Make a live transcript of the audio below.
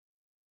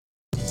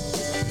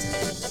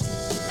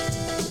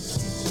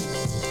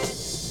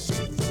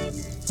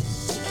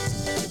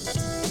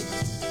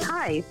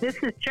Hi, this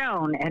is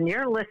Joan, and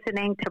you're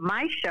listening to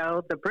my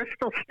show, The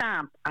Bristol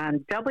Stomp, on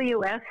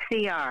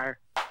WSCR.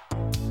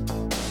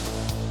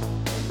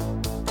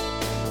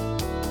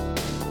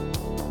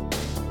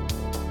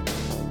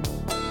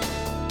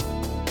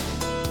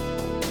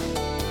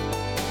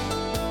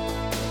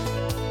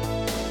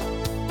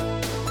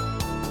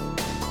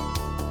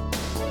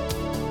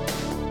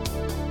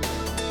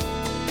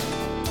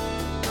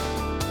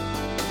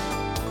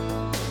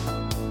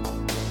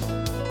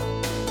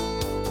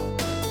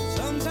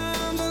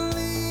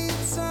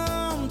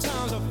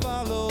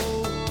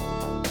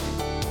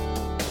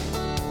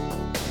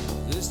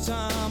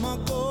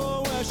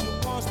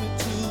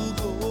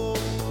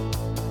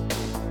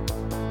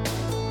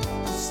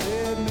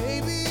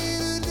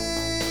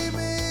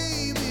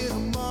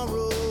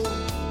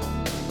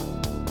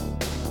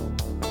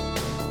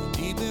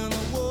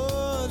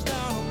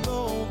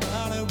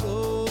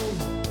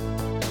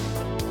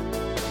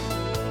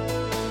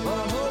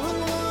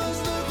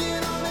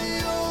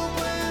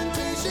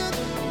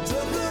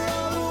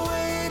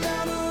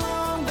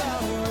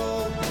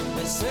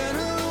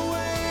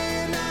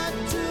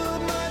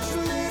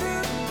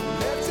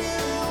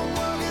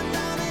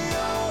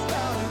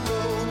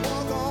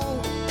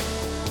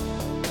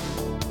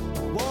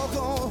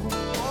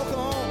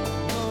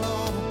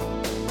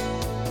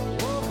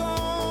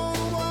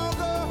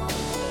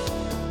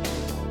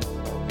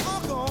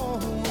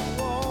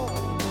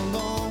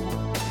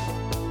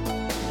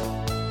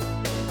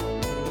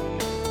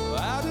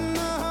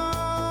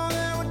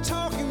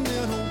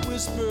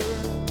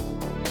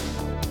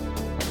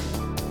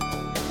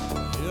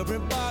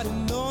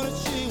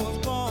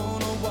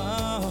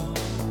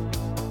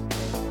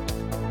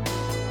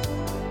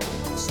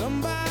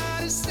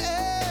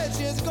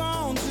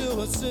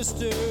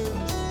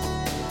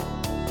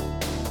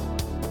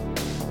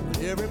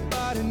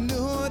 Everybody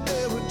knew what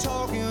they were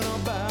talking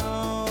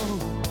about.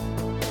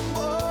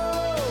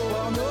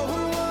 Oh, no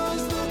one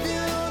was looking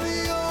on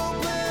the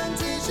old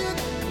plantation.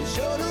 They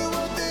showed her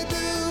what they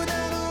do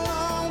down a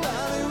long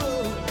valley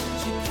road.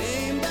 She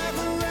came back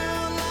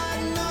around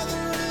like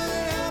nothing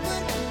really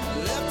happened.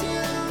 Left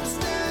here I'm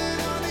standing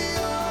on the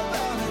old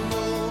valley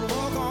road.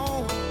 Walk on,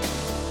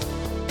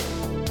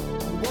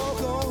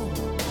 walk on,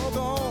 walk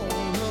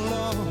on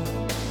along.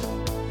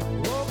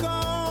 Walk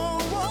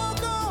on,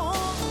 walk on.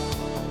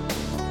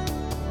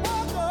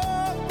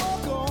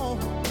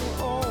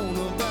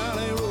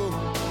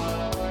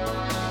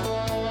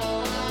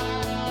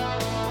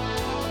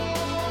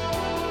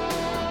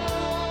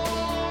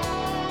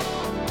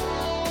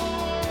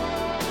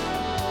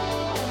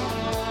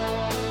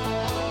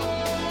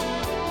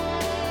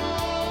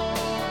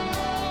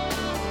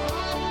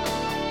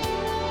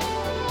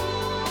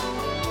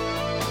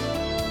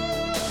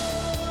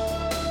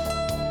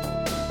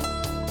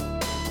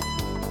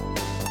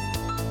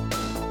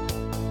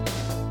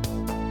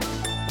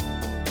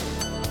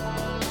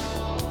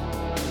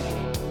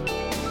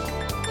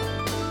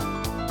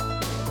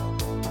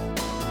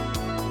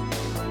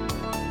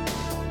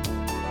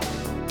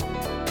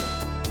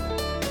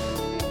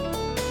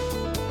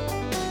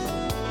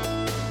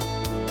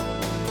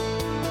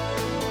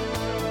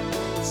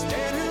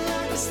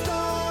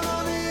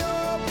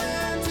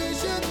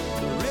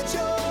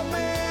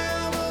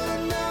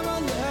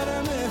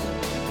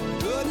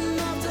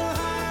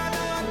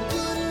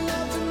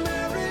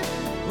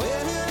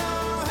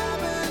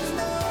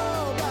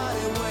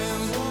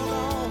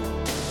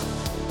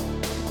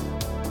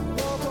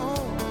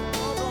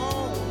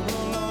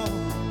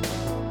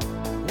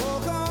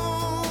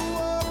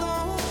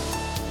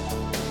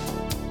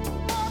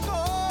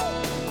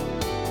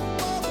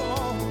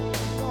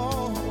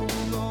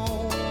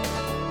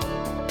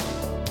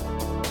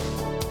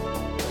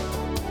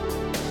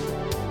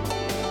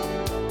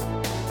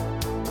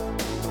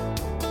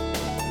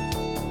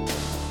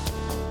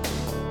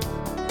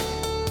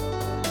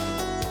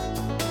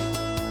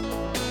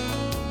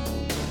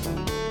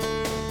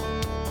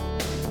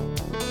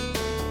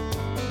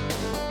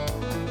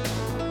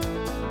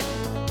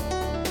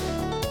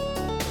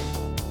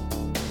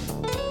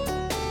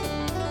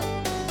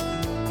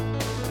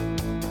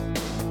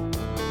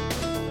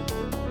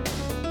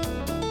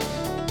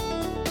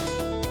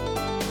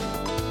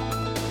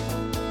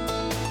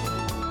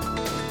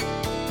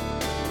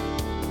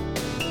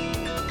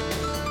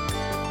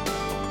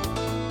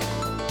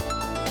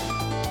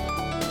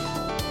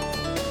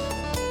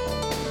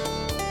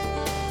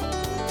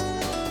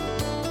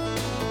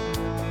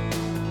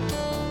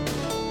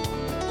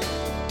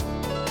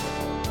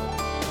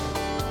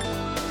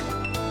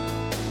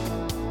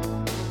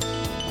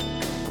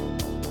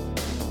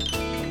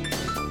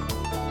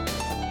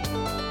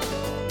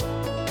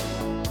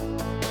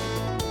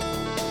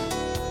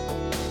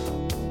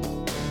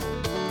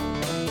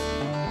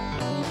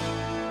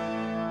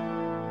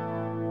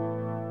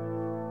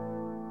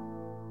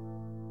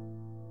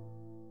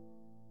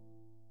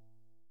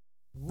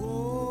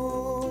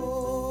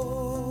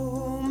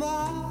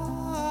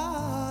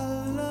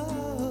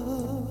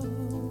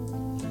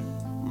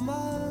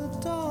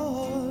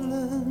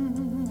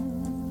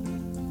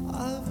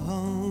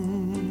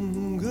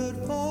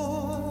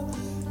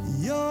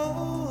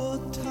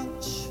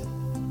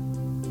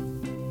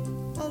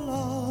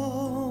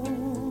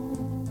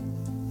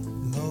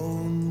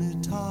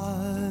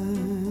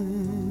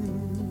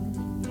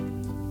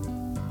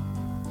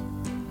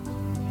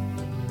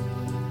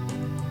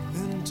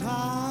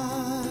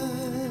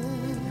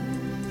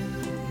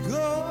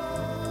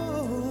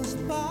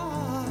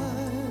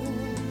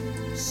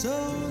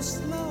 so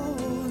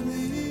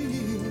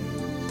slowly,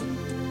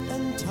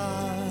 and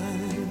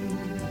time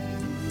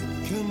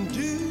can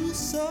do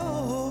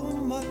so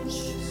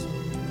much.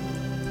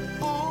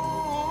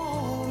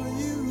 All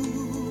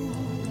you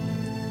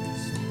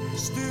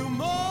still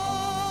more.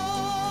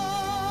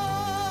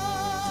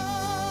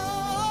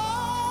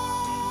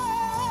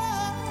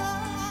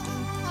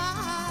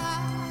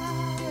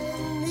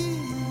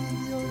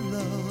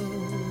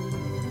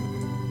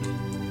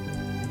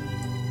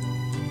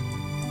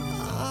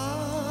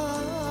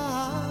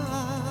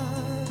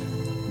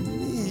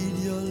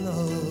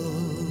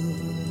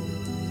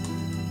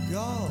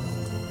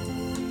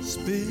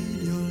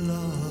 Speed your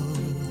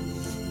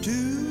love to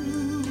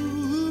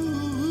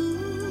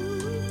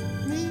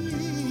me.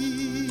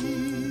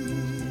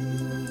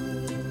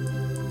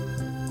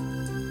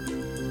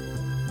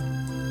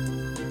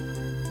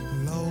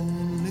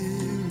 Lonely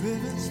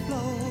rivers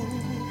flow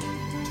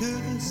to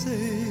the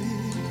sea,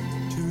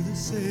 to the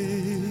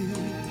sea,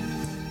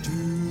 to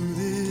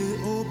the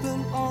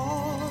open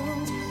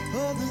arms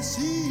of the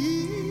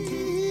sea.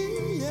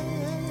 Yeah.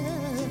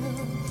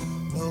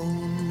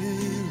 Lonely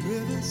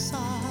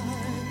riverside,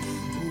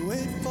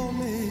 wait for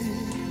me,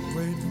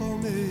 wait for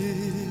me.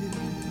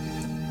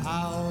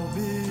 I'll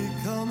be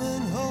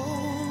coming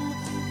home,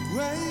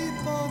 wait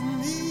for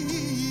me.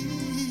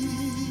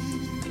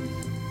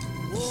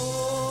 Oh,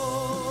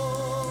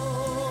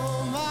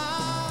 my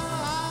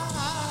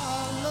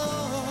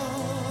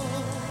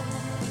love,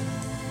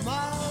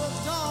 my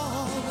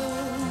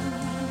darling,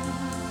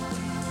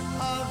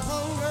 I've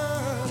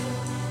hungered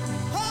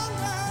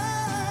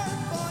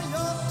for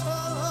your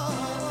touch.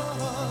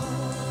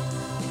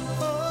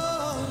 Oh,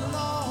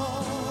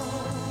 Lord,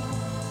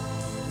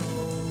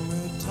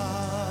 only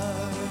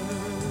time.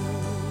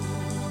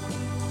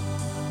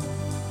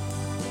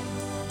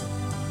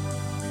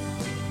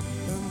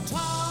 And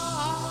time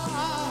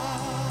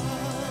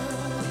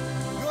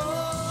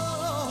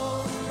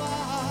goes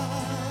by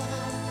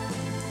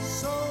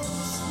so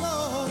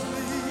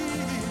slowly,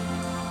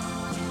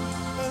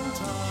 and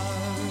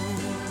time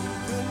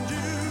can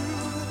do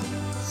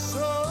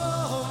so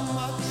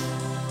much.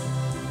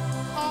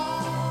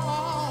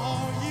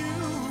 Are you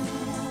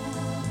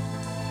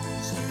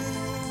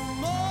still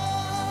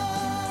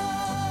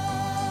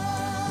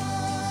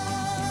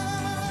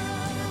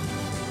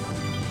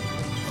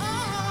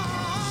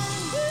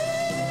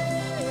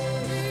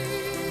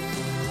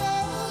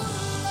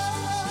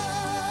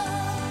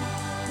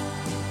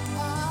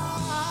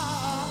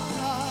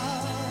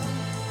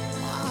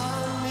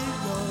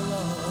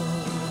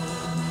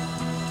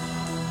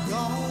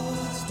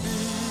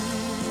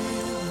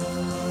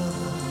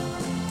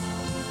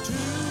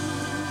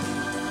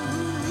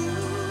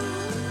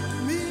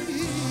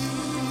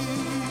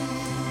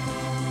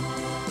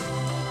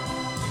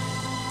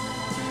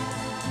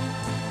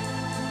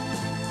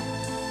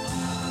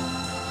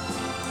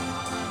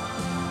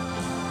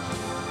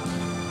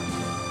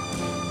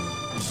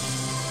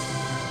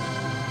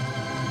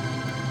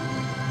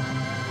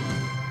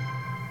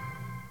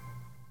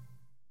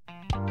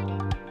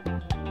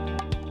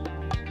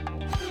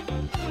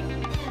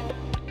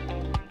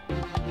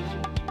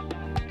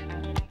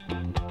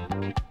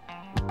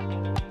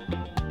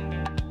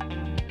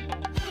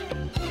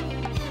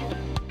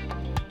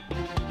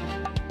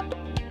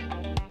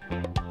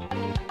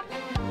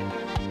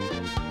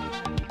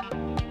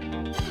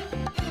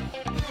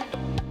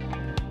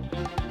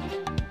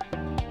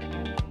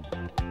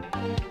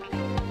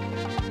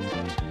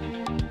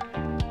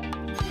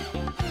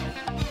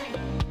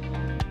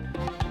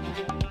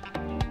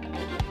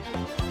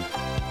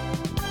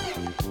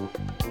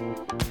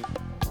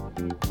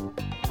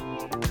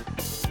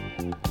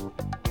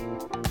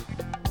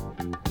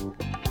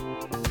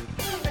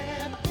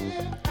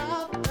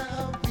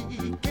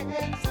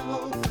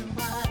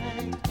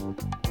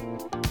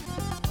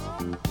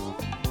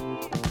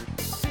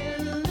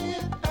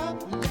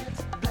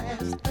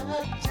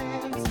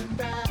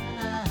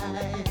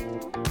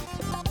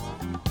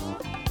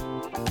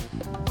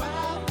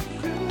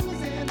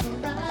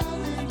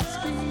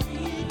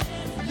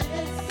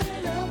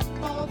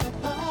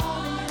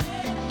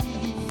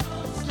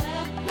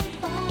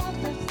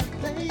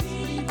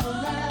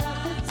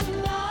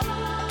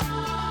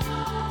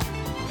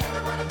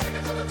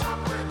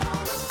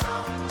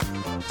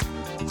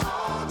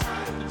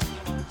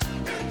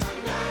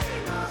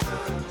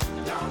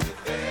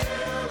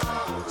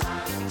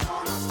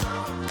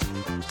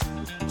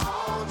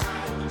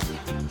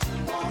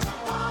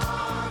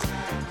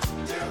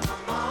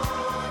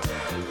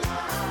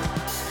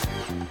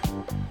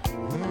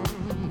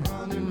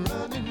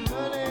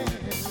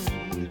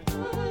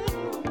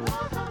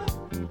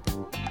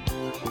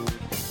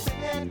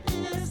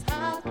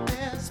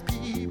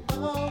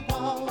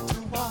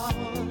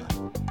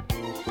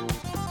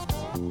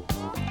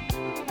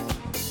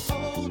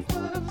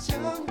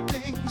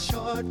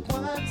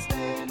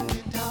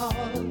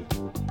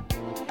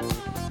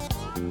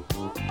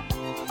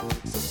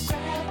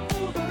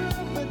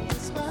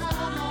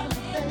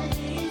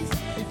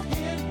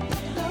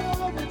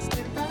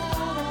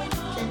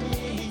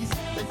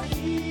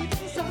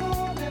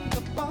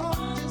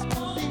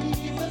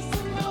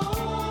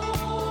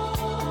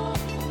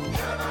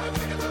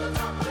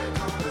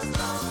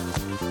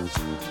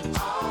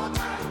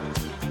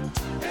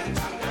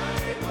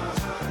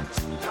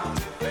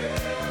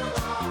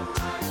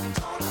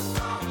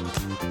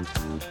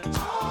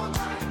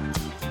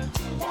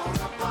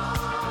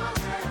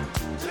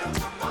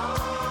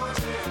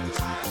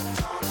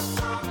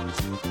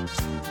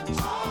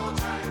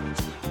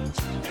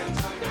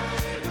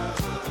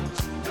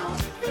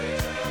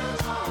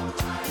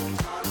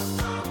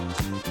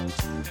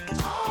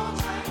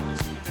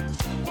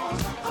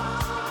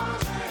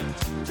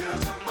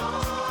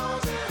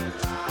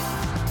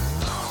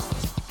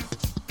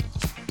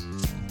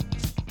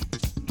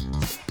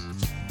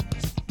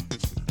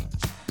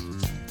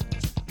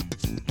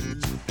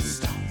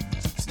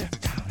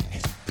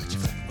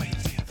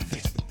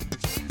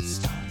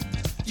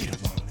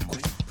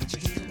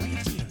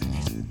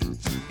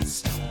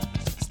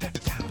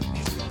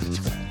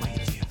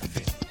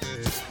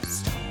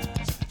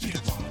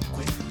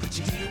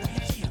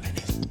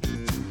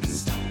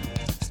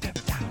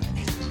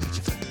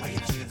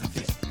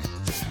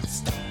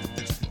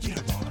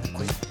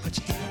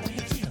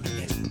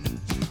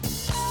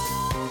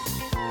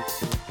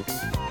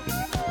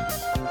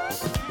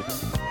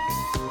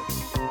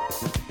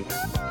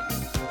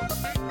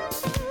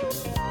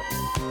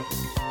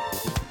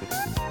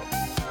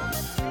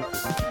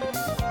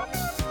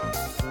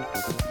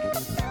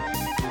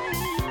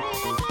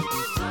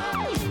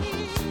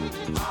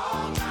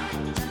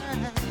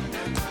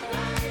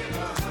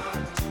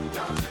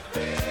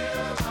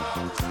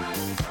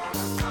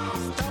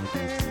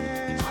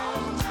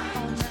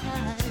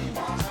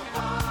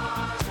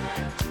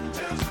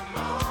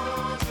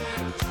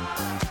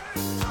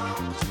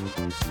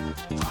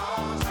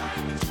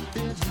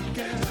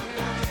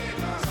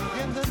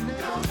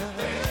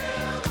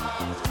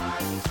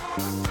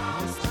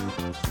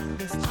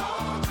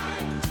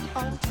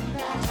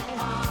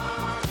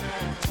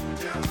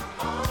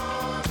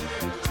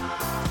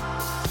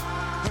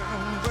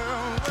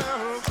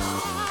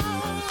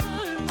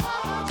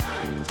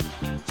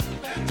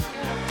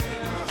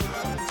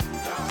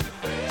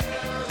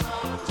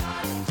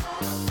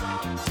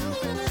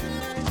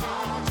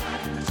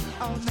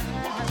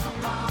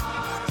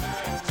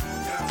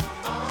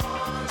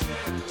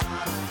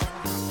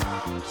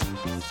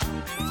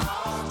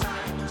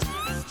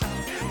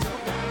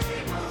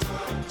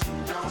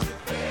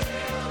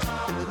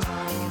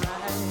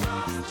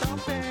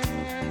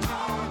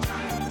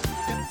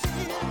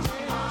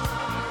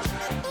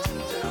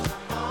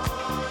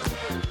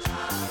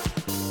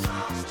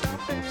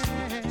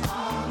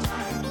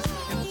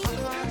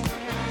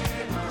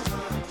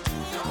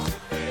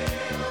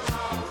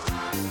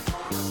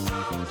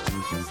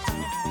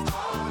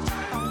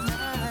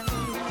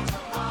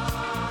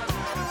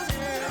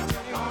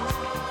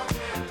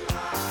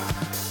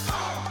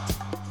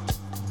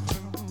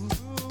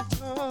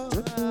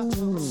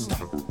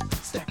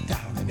Step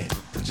down in it,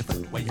 put your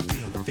foot where you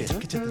feel the fit.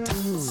 Take it to the top,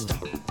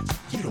 stop.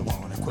 You don't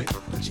wanna quit,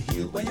 put your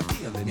heel where you're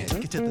feeling it.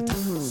 Take it to the top,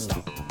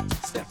 stop.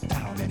 Step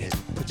down in it,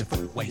 put your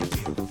foot where you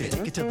feel the fit.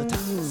 Take it to the top,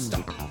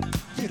 stop.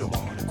 You don't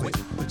wanna quit,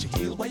 put your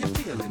heel where you're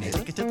feeling it.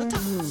 Take it to the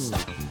top,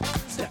 stop.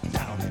 Step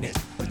down in it,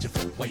 put your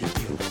foot where you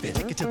feel the fit.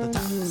 Take it to the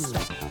top,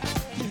 stop.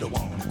 You don't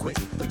wanna quit,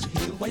 put your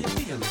heel where you're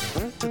feeling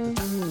it. To the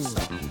top,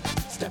 stop.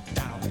 Step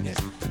down in it,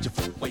 put your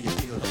foot where you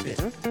feel the fit.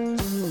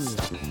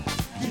 Stop.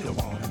 You don't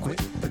wanna quit,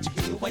 put your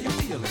heel where you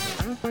feel it.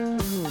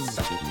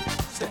 Stop.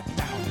 Step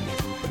down in it,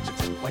 put your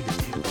foot where you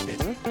feel the fit.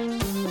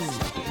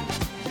 Stop.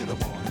 You don't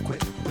wanna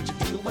quit, put your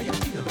heel where you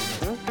feel it.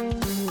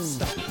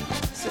 Stop.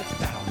 Step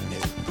down in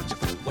it, put your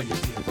foot where you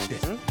feel the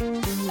fit.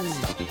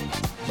 Stop.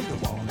 You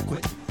don't wanna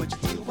quit, put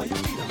your heel where you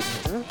feel it.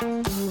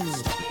 Stop.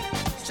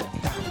 Step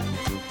down in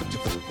it, put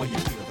your foot where you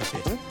feel the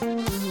fit.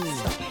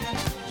 Stop.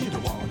 You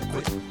don't wanna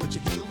quit, put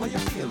your heel where you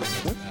feel it.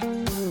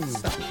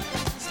 Stop.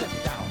 Step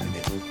down in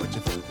it, put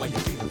your foot where you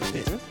feel the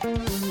fit.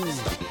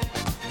 Stop.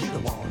 You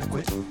don't wanna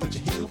quit, put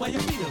your heel where you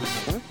feel it.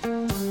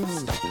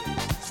 Stop.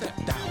 Step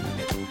down in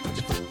it, put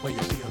your foot where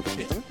you feel the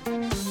fit.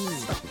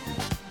 Stop.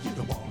 You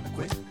don't wanna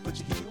quit, put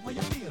your heel where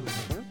you feel it.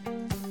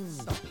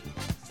 Stop.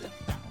 Step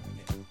down in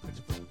it, put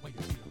your foot where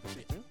you feel the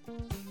fit.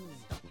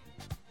 Stop.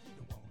 You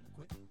don't wanna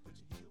quit, put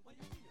your heel where you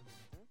feel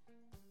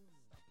it.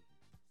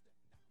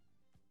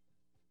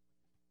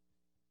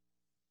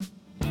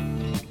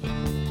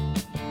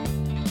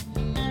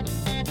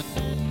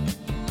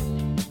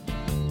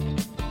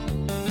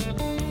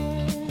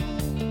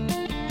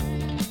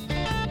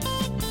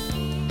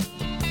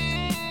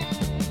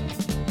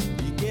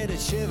 You get a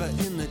shiver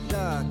in the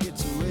dark,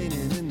 it's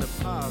raining in the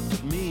park,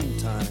 but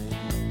meantime,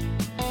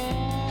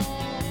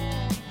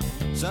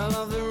 sound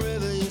of the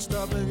river, you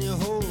stop and you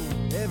hold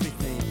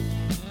everything.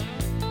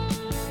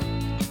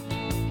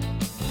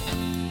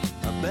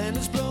 A band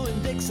is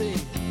blowing Dixie,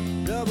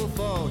 double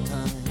fall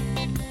time.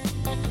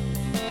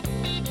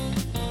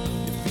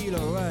 You feel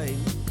alright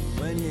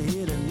when you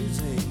hear the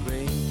music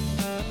ring.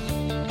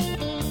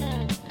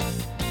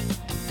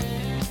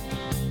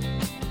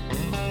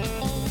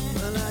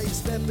 Well, now you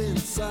step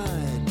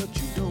inside, but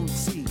you don't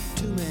see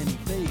too many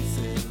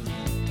faces.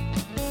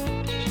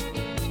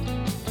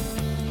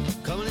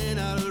 Coming in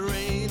out of the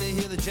rain, they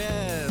hear the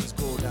jazz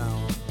go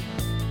down.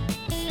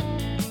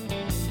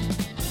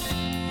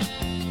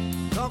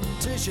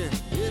 Competition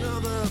in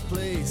other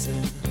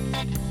places,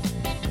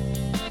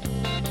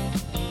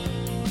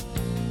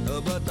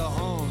 but the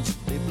horns,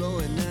 they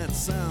blowing that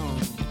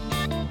sound.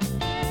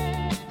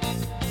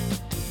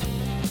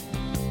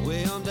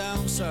 Way on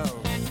down south,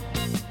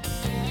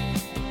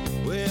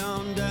 way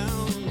on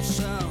down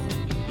south,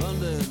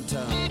 London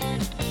town.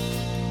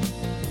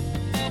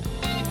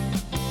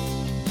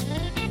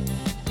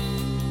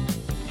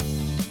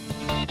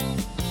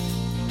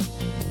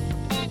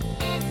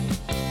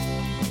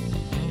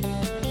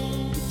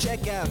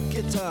 Check out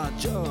Guitar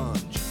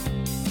George,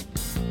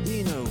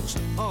 he knows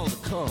all the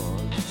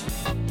chords.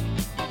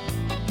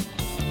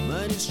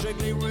 But it's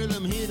strictly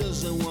rhythm, he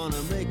doesn't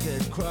wanna make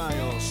it cry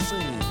or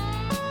sing.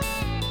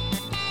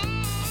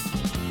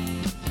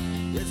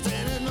 If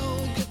then an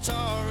old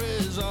guitar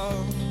is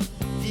all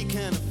he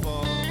can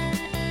afford,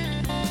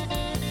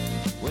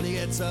 when he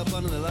gets up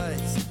under the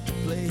lights to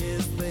play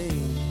his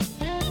thing.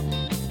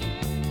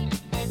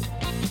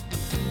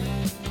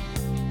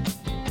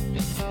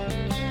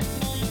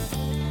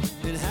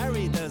 And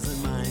Harry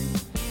doesn't mind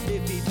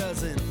if he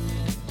doesn't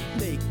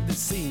make the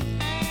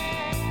scene.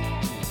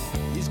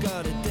 He's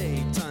got a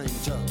daytime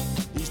job,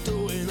 he's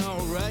doing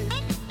alright.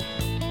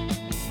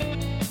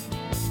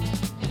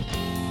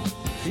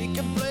 He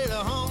can play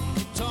the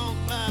honky tonk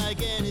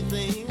like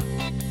anything,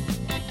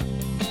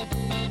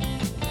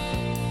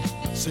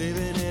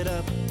 saving it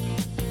up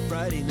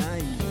Friday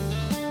night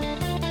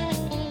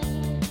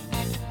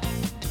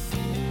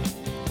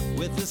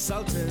with the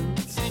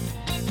Sultans,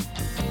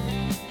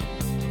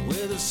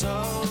 with the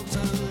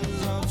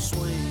Sultans of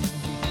Swing.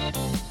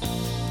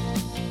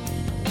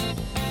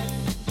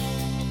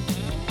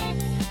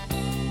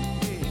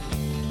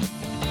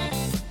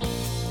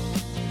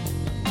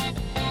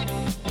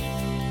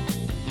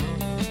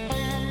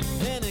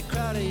 And a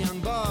crowd of young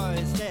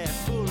boys, they're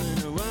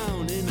fooling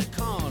around in the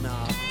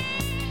corner,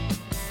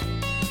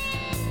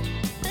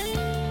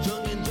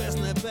 drunk and dressed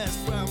in their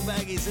best brown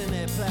baggies in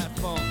their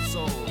platform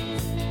soles.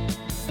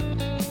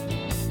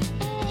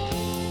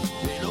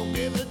 They don't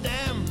give a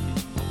damn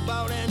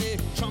about any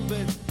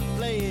trumpet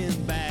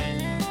playing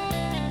band.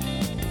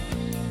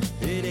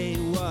 It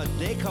ain't what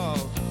they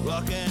call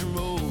rock and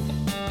roll.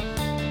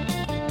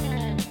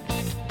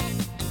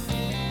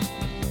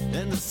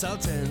 And the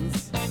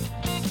Sultans,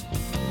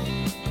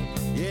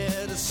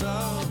 yeah, the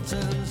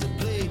Sultans, they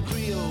play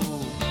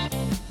Creole.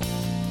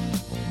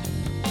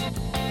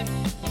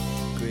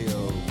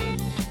 Creole.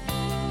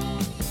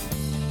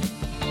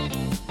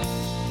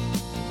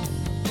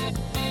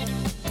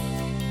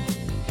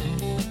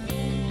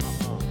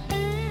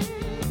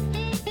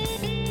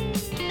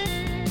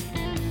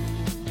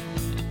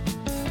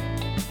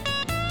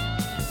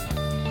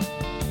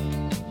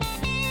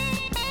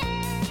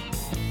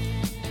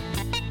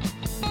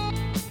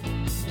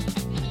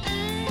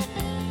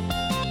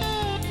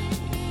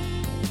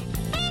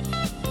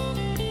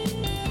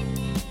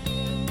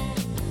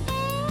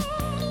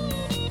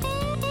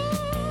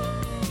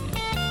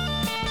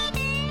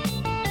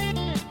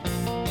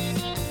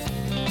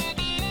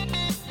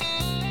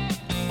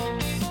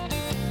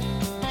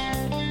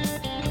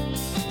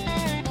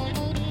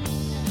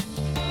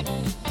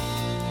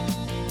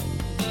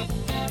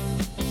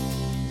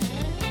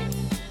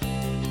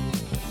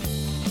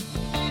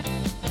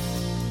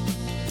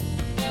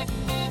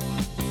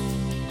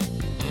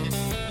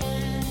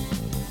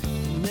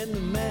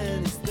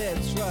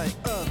 face right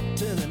up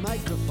to the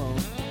microphone.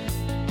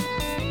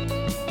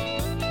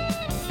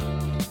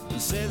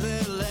 Say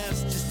that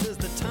last just as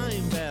the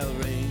time bell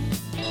rings.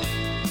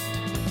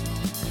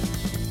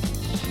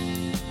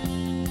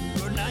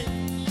 Good night,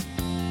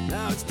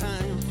 now it's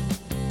time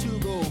to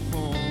go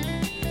home.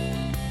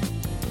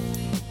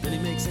 Then he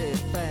makes it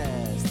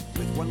fast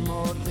with one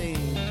more thing.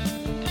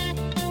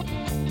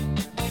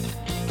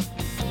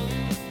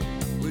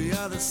 We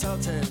are the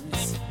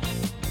Sultans.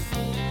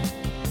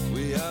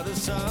 We are the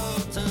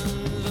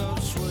Sultans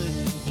of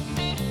Swing.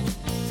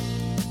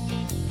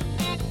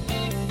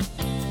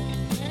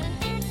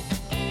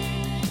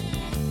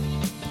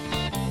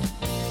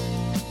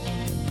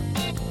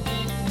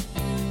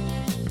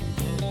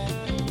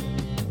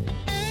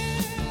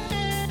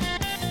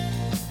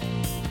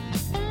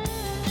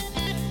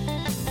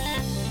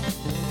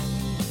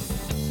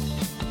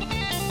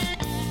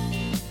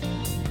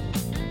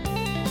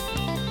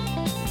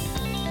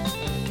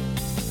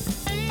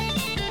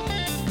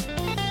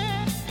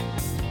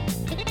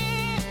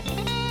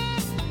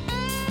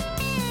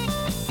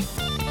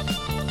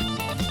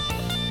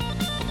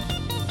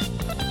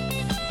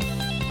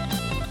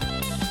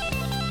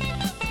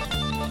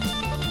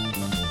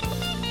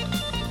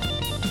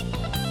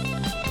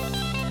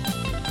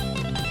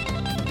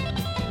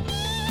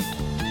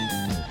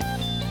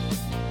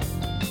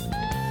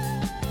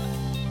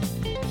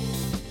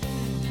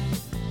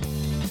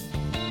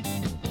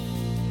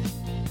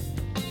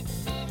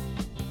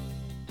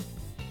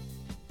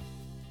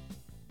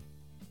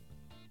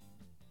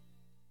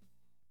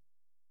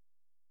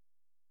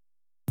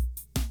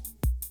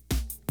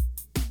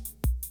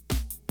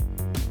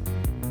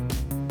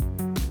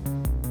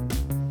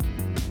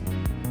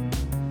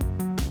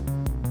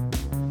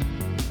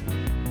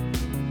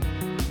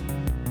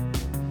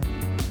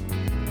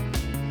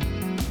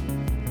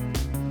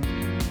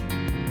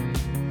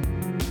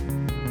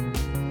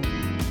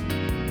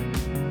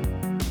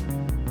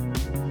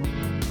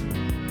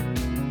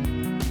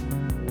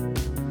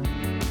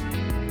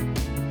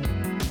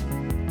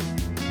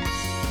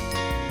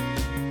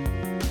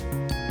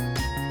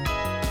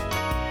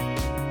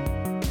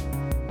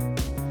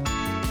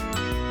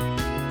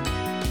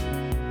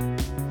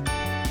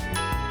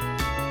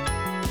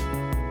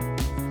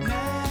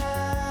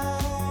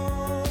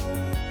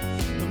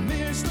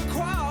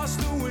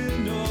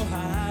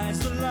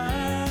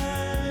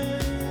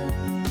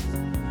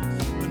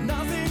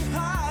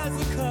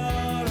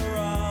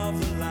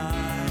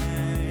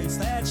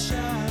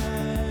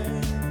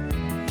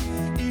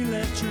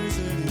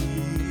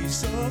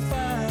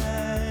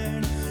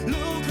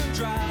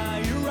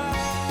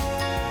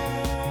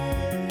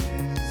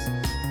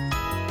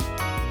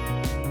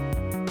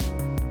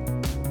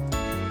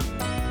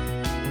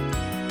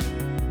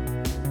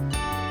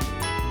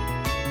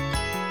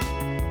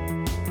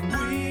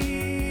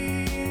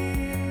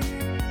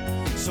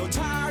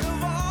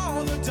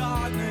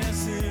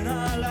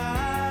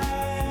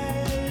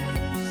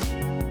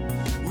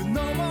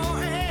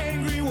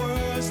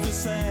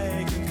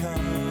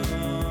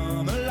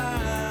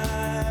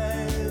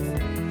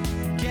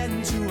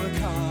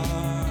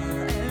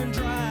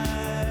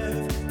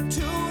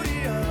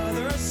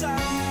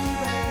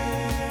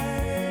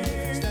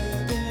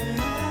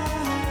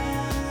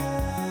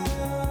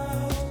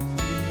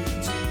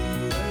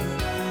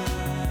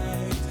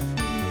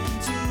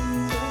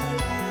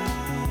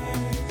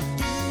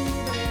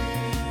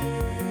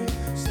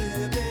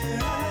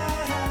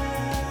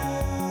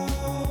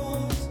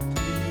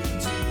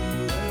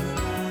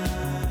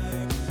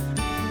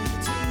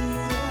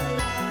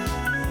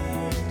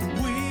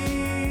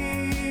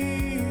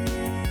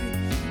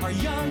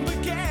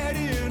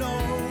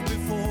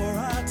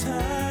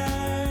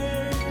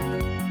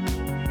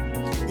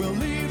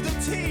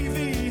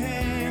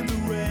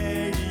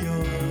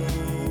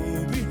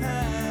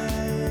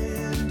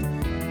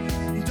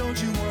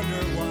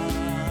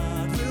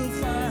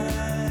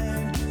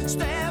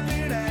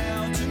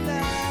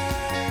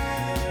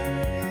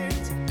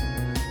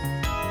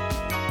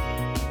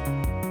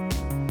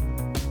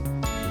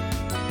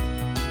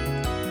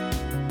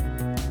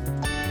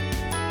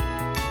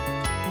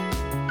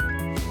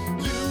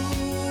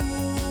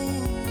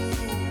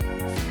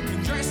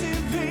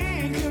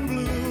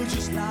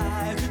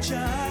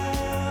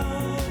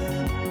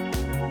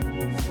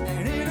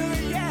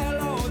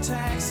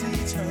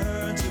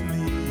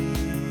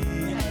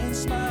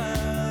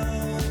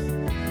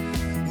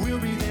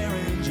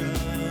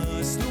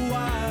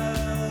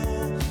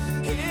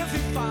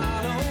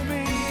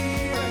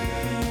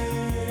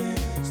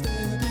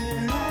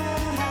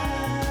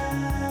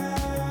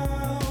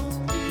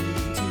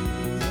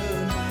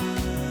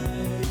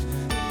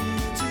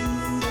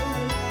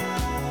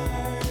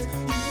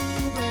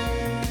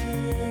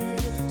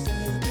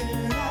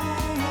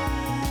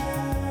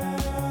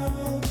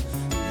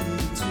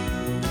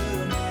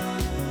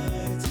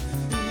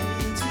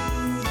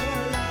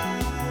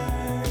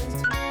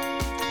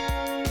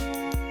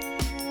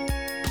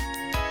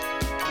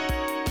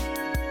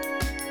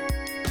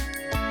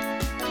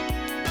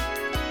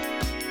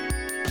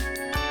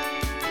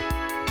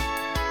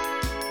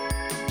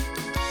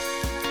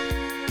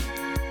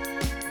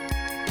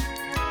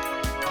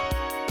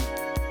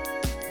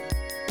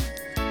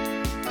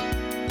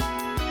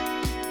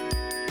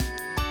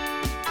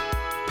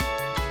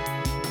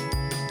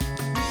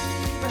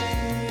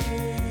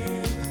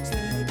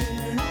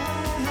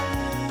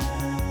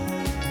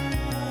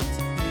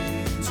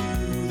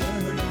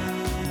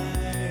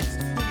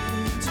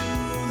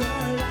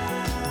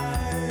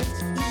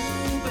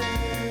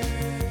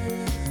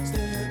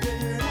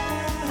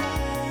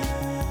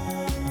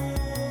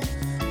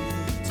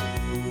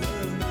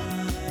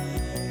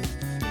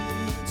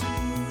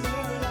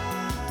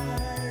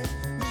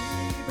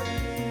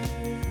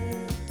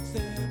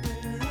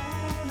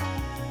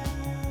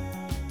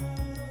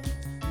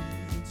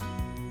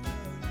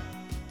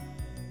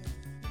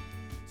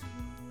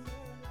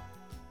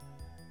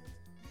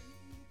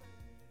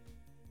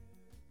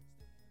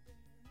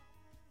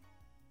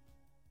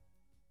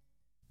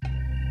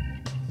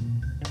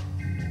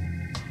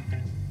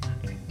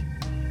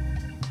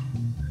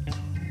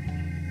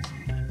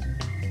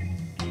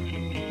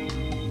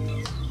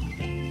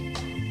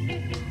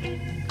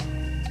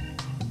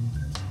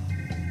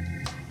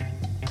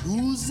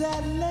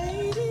 that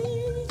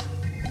lady?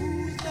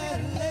 Who's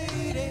that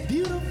lady?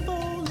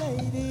 Beautiful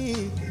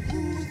lady.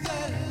 Who's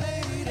that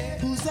lady?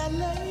 Who's that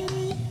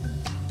lady?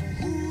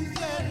 Who's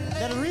that lady?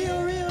 That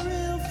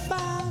real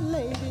fine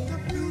lady. The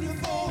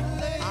beautiful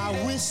lady.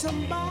 I wish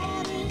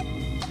somebody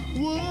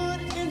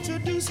would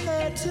introduce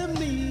her to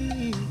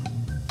me.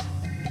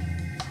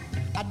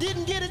 I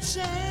didn't get a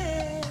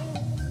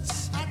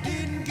chance. I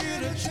didn't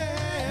get a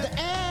chance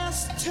to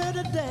ask her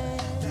to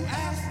dance. to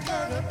ask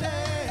her to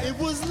dance. It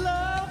was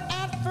love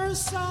at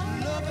first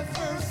sight. Love at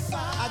first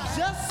sight. I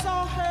just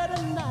saw her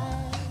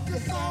tonight. You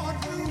saw her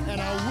tonight.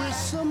 And I wish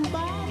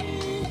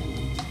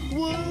somebody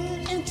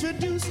would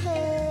introduce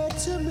her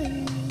to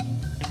me.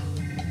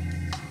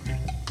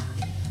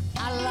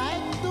 I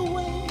like the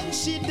way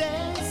she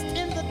danced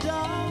in the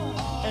dark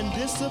and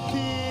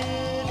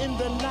disappeared in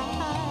the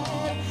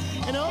night.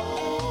 And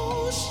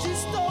oh, she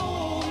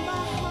stole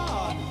my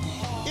heart.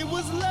 It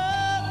was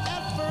love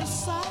at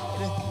first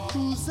sight.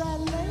 Who's that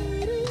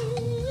lady?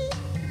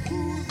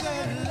 Who's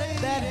that lady?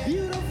 That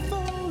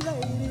beautiful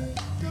lady.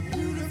 The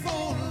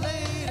beautiful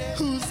lady.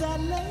 Who's that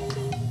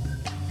lady?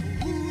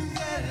 Who's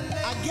that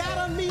lady? I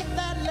gotta meet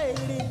that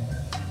lady.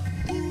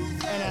 Who's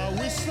that And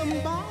I wish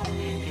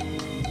somebody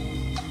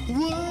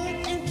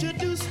would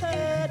introduce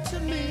her to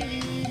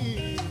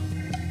me.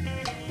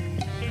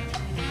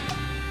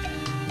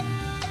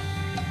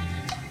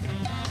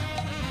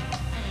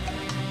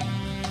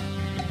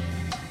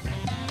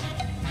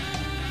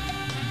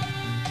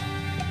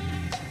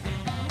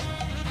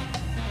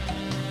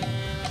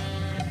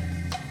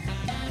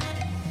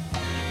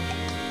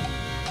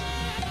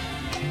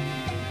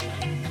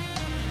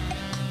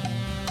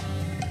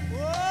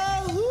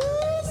 Oh,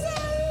 who's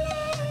that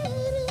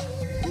lady?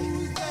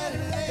 Who's that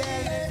lady?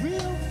 That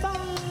real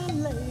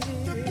fine lady.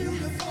 The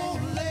beautiful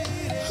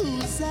lady.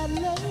 Who's that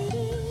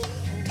lady?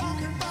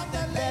 Talking about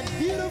that That lady.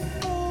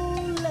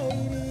 beautiful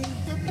lady.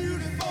 The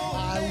beautiful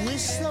I lady.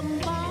 wish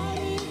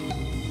somebody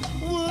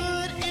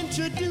would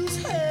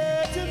introduce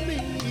her to me.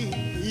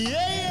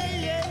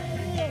 Yeah.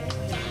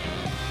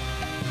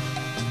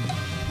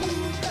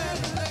 Who's that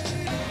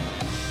lady?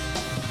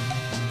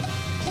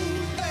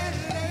 Who's that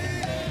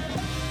lady?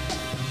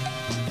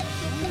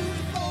 The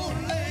beautiful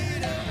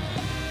lady.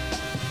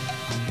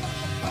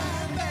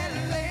 Find that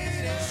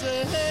lady.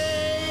 Say,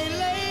 hey,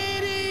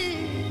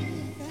 lady,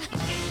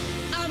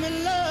 I'm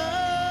in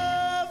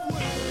love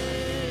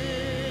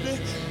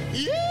with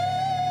you.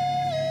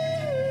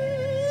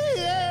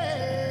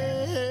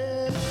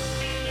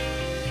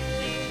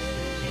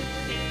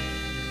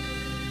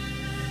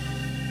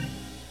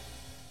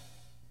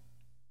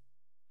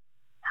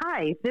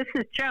 Hi, this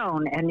is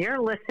Joan, and you're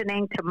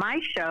listening to my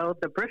show,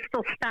 The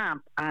Bristol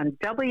Stomp, on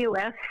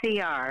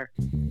WSCR.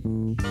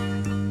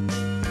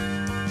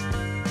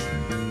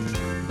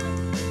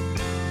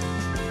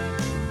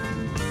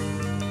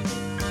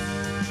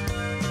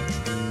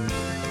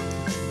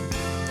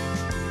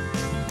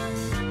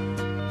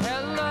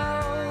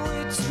 Hello,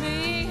 it's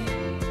me.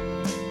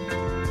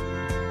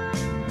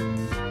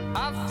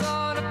 I've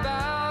thought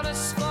about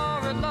us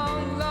for a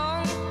long,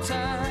 long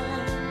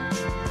time.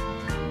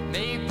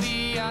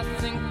 Maybe I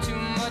think too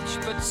much,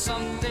 but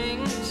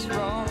something's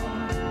wrong.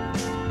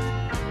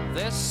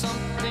 There's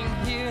something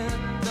here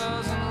that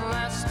doesn't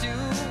last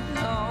too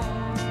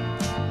long.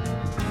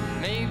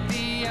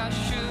 Maybe I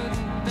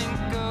shouldn't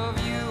think of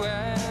you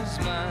as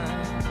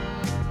mine.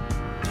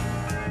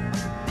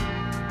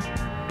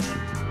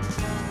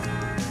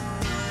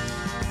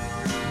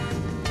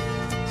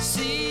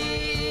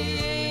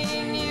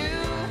 Seeing you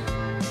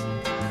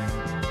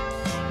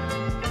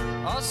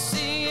or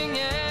seeing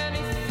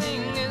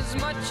anything as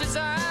much as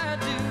I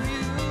do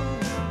you,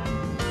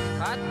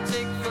 I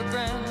take for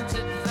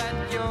granted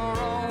that you're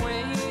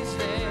always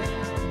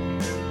there.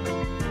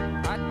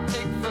 I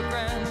take for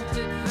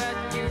granted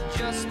that you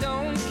just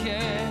don't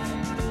care.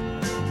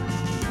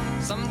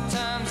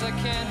 Sometimes I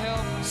can't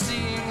help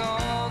seeing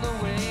all the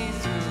way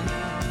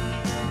through.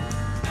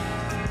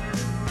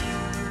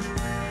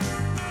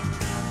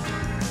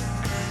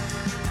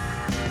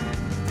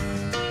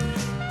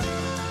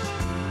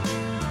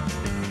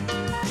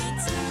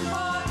 It's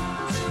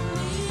important to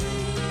me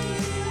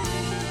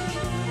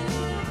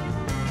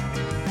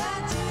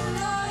that you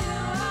know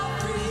you are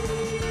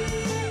free.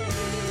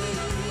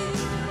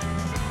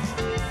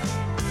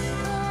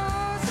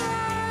 'Cause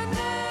I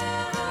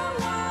never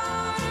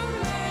wanna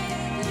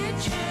make you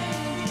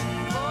change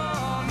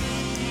for me.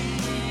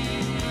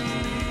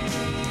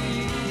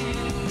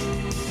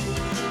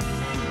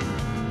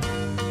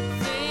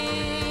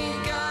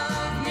 Think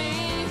of me.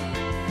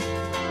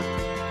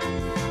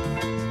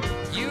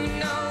 You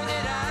know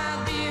that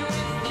I'd be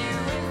with you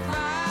if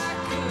I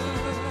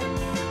could.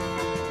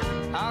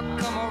 I'll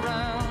come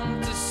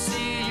around to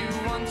see you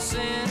once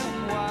in a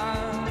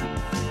while.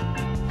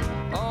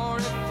 Or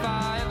if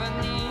I ever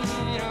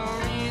need a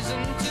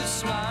reason to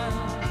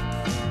smile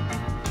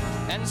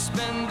and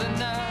spend the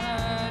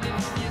night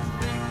if you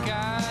think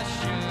I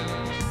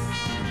should.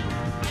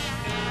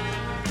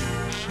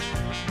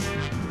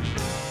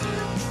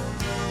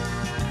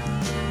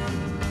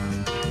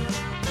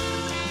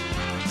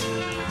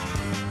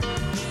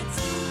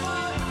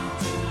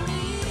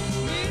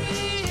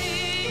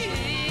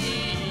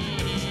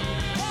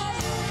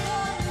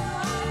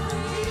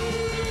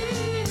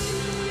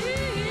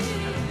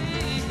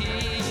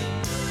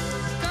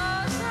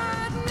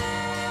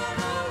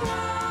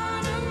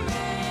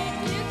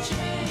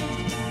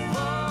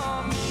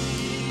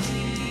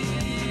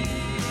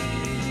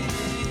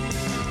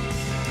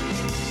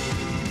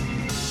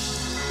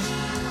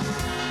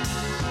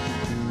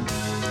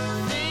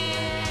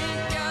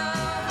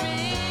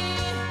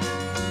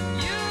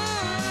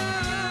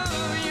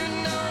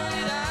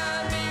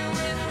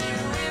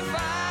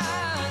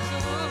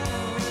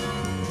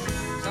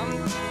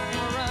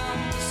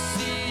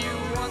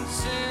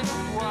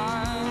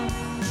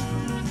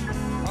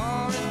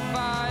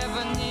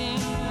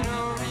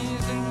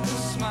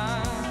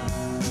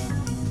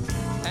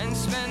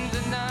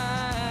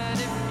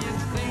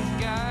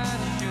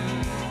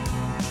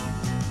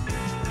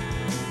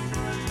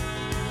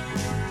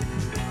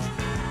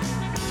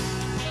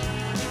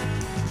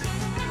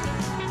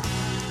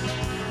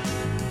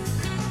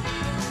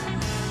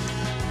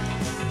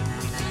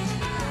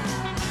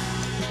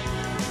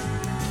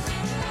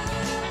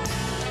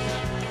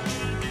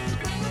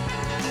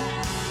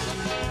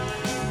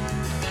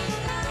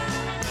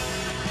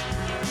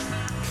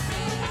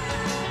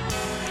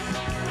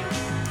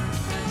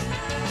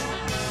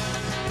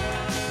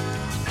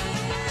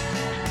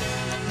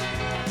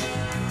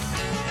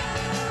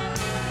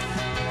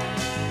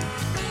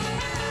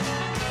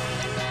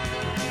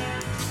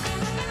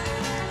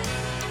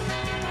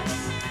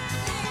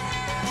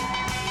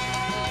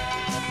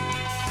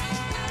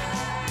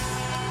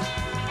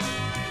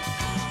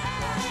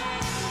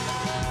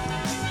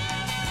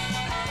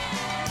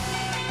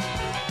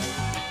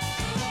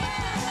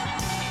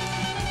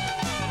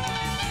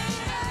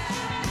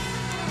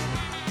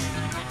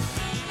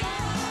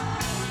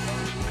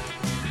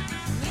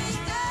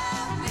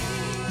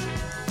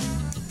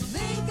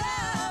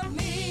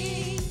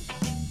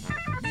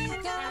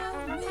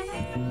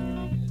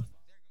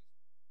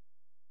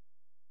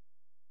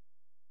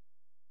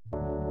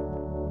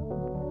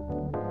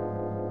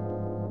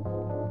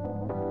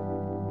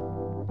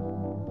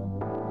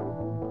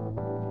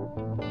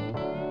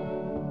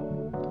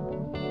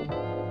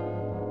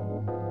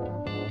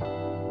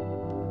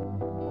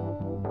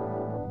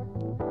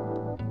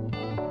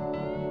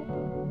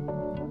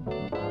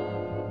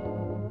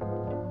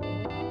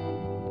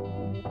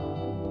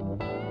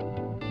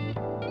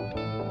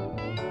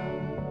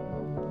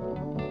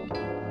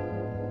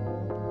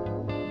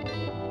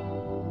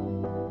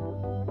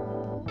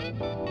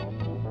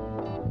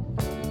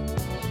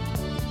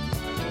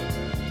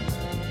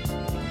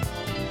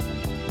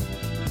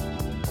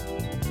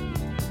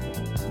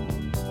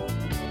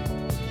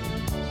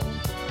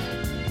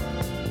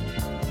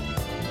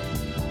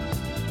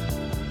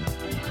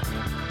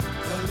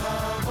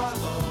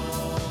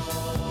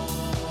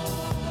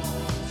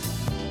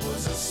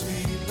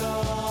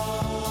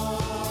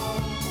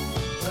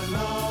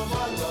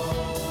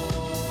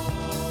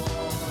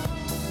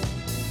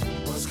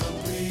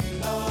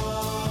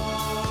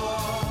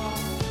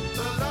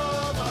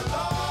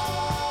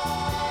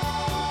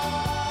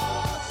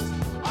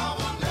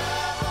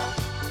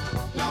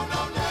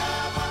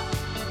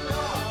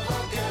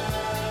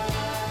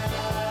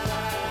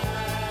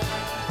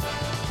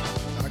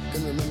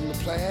 remember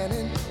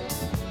planning,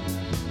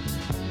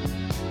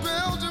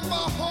 building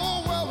my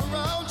whole world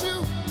around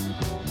you.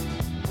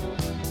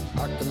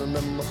 I can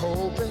remember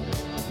hoping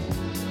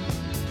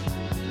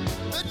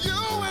that you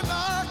and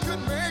I could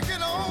make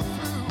it on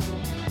through.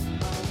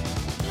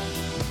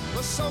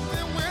 But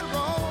something went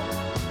wrong.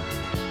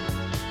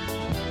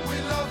 We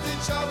loved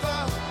each other,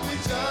 we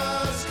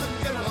just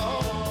couldn't get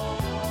along.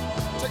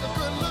 Take a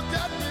good look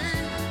at me.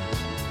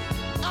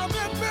 I'm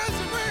in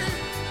misery.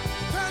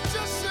 Can't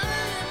you see?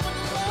 But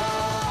the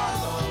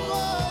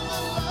love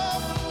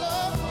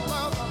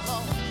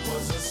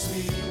was a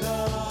sweet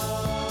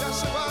love.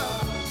 Yes, it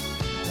was.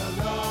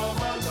 The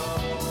love I know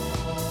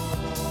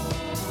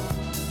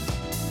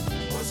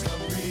was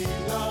complete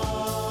love.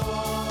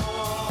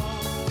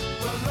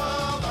 The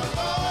love I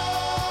know.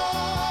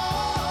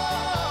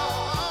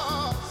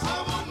 I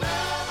will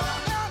never,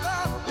 never,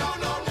 no,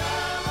 no,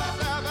 never,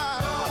 never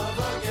love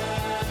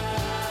again.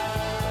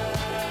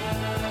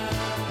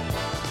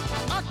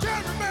 I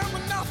can't remember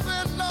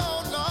nothing, no,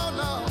 no,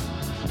 no.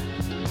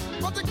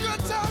 But the good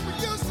time we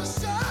used to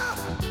share,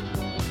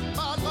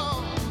 my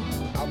love.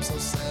 I'm so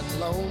sad and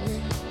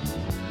lonely.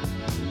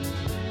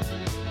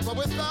 But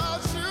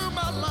without you,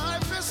 my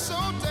life is so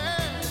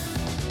dead.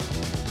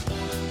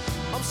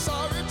 I'm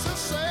sorry to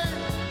say,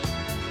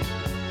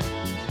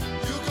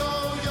 you go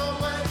your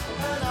way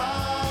and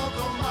I'll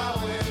go my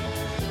way.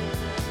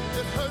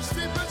 It hurts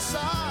deep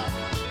inside.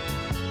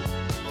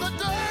 The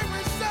day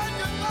we said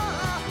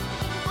goodbye,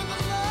 but the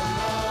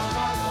love,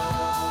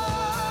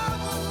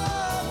 the love, the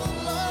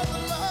love, the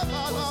love,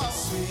 my love,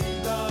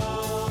 sweet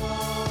love,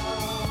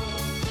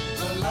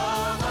 the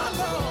love I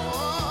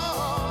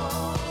love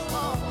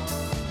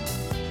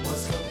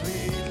was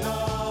complete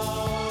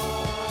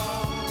love,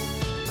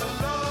 the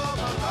love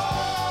I love.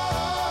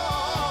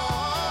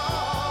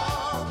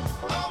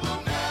 I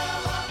will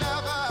never,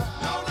 never,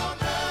 no, no,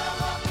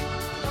 never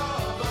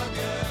love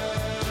again.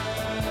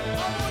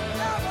 I will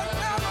never,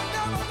 never,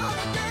 never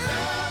love again.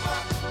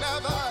 Never,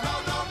 never, no,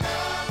 no,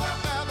 never,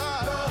 never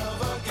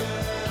love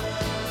again.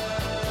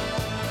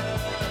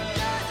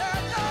 Yeah,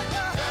 yeah, yeah,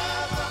 yeah.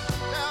 Never,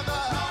 never,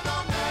 no, no,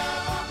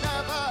 never,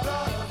 never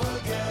love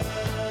again.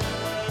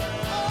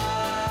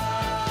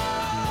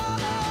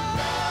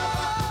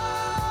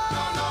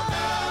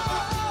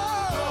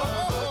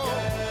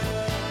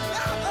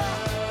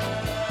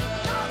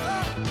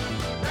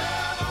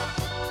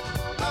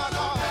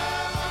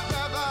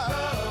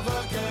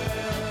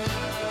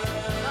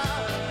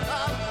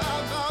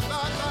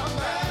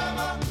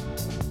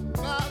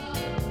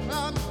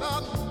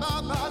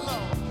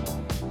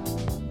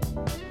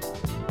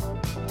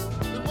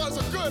 It was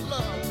a good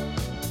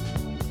love.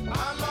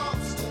 I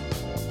lost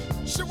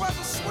it. She was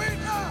a sweet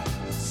love.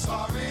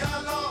 Sorry,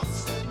 I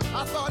lost it.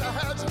 I thought I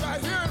had you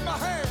right here in my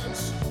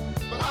hands,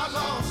 but I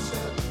lost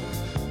it.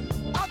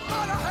 I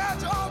thought I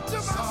had you all to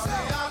myself.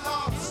 Sorry, I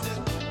lost it.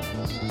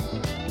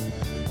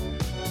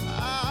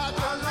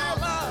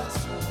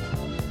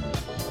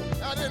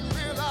 I didn't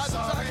realize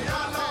sorry,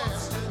 I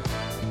lost it.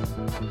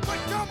 But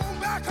come on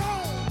back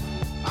home.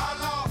 I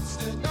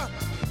lost it.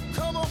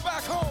 Come on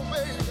back home,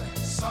 baby.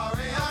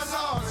 Sorry, I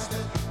lost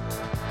it.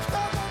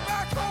 Come on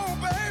back home,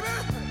 baby.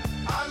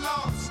 I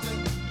lost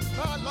it.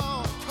 I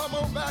lost. Come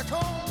on back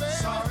home, baby.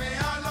 Sorry,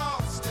 I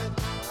lost it.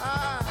 I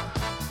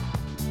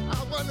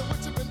wonder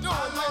what you've been doing, I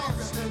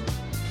lost it.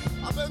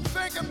 I've been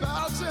thinking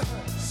about you.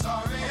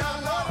 Sorry, I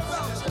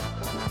lost it.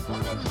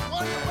 I've been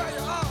wondering where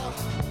you are.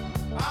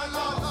 I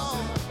lost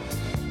it.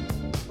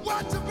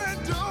 What you been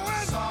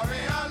doing? Sorry,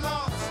 I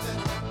lost it.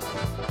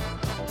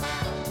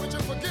 Would you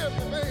forgive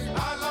me, baby?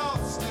 I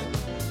lost it.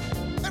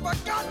 If I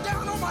got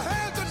down on my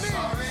hands and knees,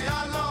 sorry,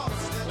 I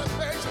lost it. And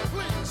begged you,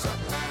 please,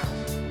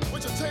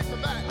 would you take me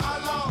back? I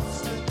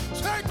lost it.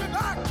 Take me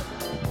back.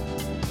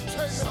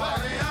 Take me back.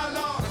 Sorry, I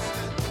lost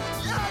it.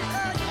 Yeah,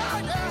 yeah,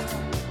 yeah,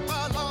 yeah.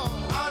 My Lord,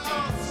 I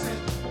lost it.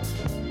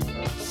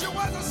 She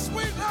was a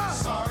sweet love.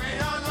 Sorry,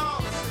 I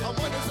lost it. I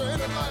wonder if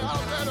there's anybody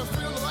out there that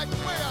feels like the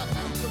way I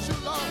do, because you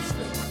lost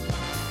it.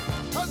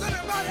 Has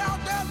anybody out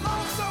there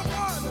lost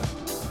someone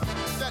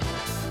that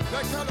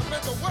kind of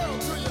meant the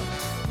world to you?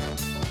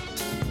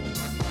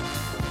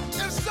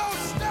 It's so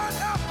stand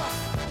up.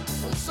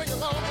 I'm singing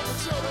along with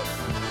the children.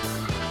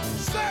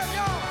 Stand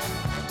y'all.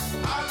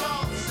 I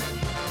lost it.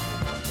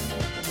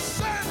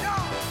 Stand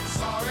y'all.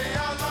 Sorry, I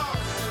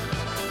lost it.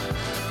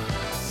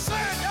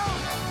 Stand y'all.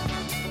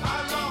 I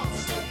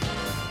lost it.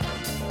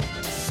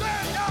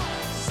 Stand y'all.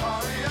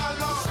 Sorry, I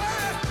lost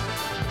it.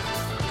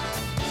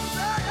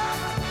 Stand y'all.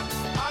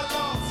 I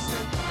lost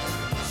it.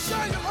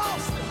 Say you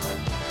lost it.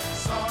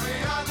 Sorry,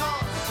 I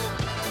lost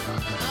it.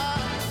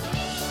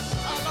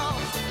 I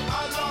lost it. I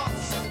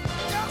lost it.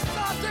 Yes, I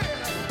did.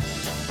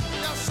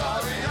 Yes,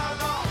 sorry, I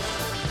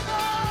lost it.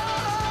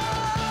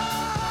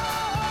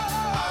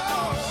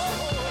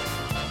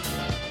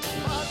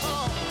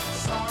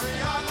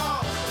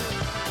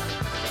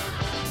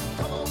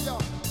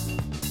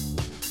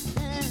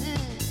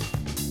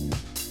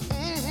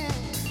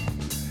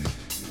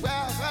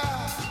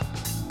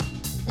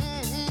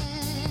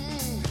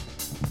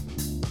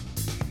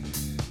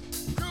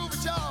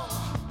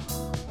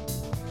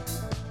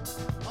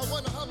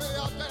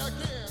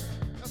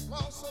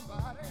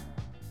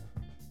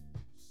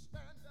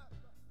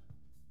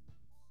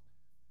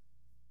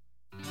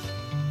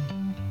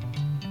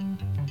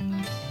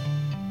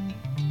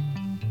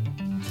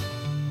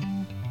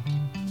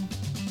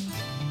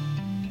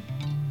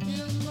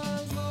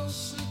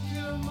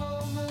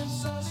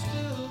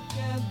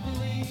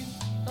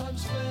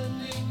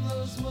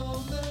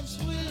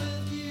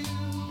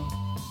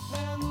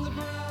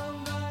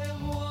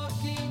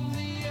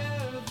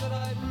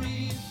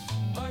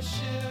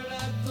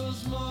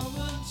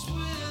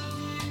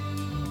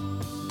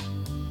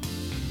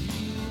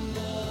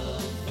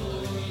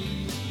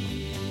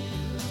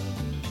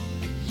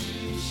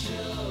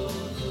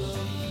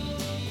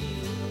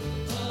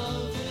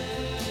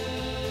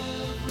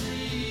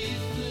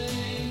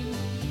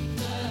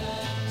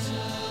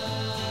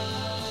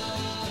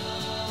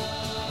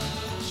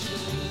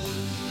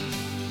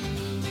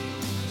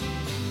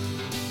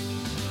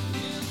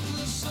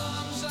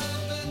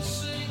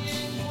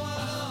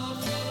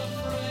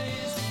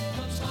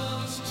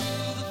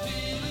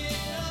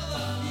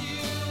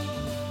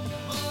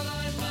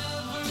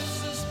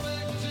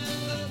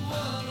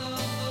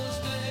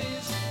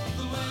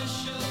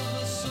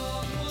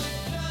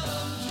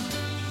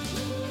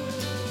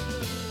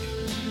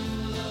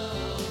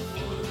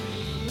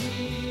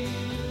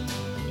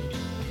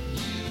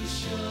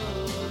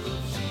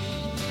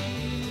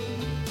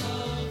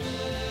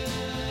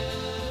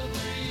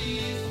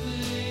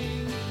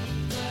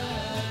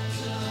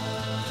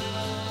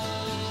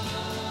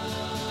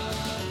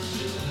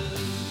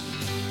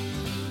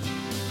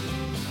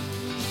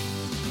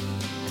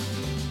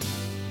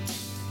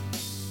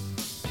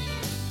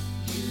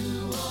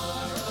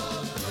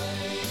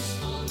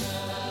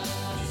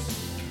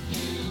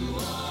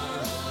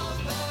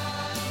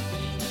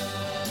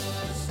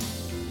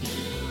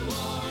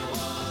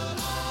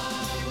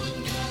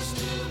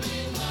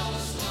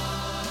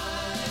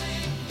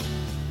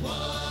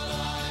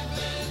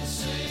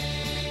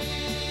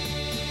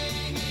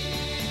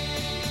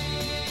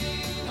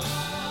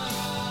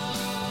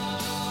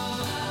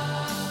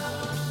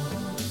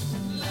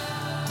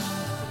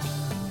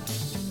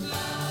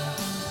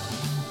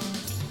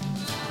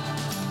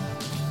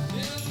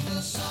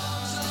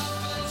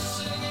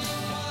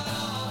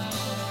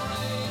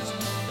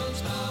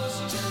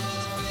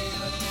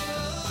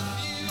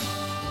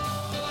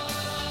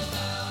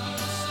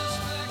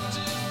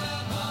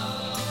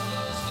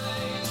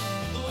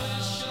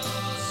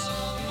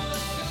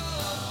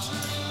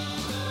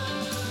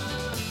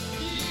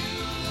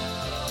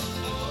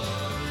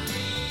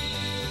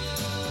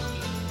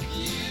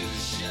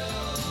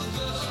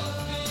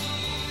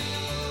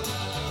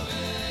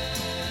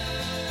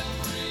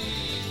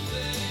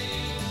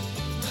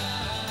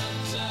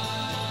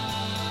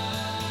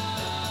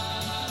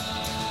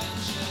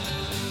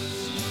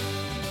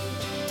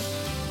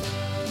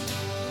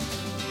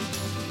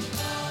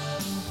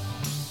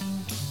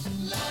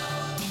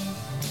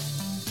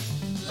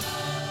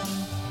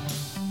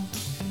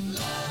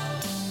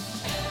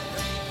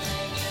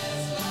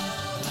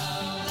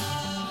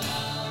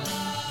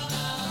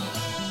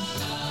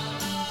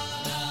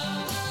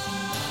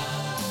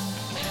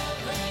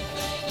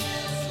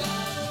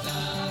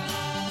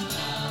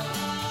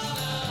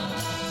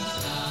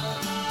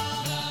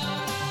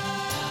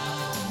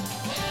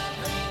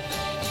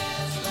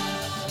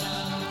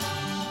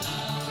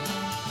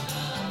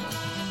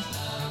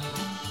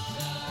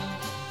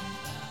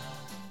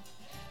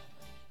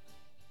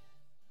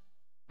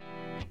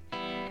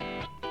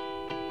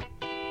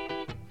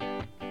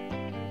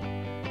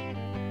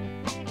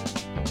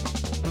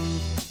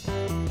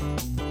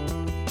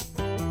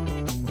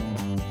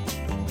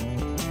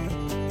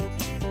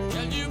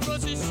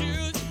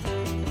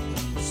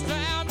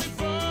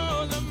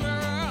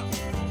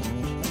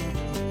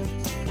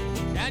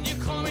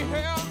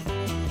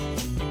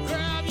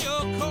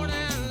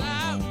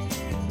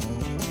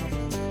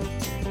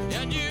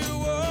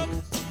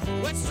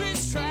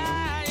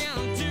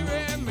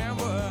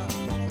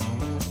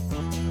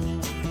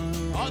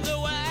 was a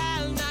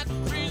wild night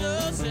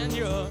breezes in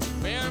your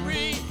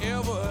memory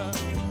ever.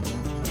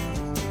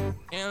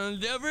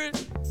 And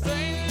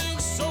everything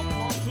looks so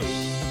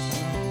complete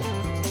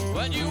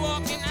when you're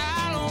walking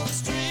out on the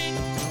street,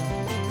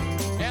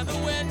 and the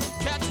wind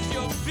catches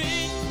your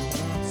feet,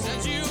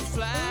 sends you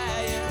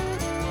flying,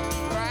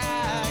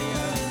 crying.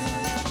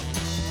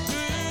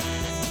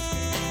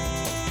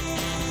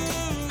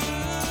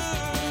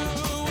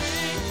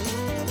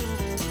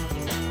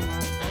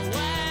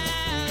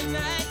 Wild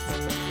night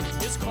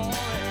is calling.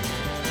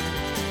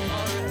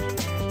 All right.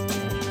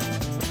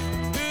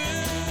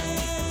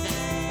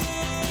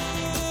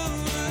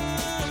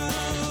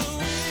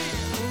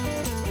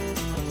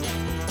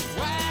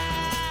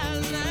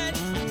 Wild night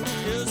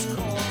is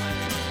calling.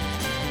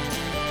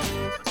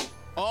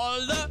 All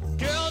the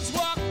girls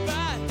walk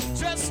by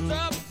dressed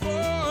up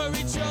for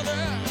each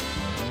other,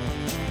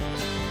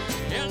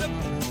 and the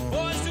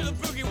boys do the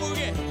boogie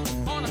woogie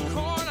on the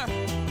corner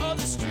of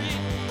the street,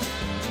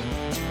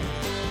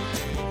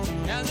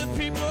 and the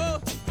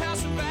people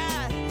passing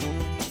by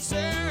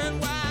staring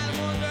wide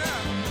wonder,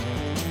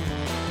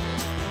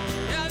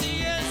 and the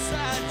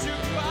inside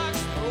jukebox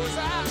goes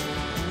out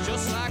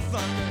just like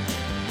thunder,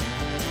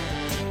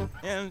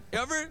 and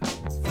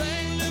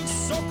everything looks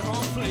so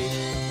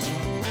complete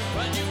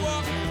when you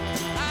walk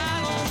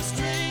out on the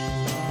street,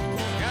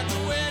 and the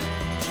wind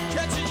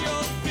catches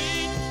your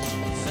feet,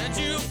 sends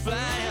you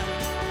flying,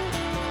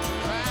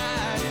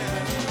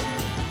 crying.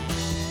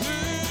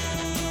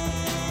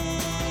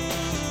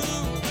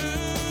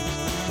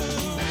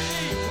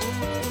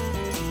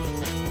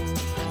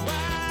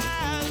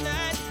 Wild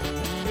night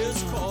is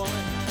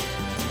calling.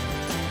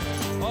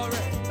 All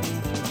right.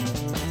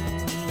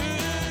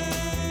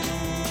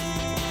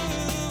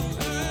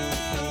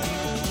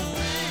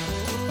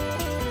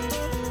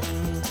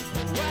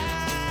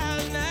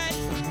 Wild night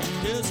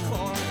is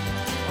calling.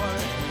 All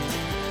right.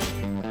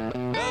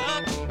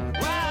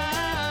 Wild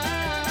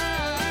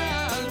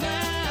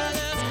night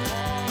is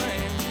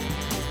calling.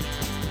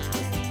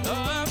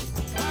 Wild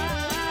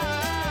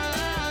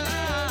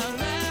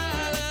night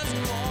is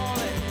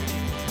calling.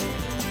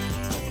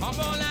 Come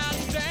on out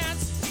and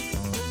dance.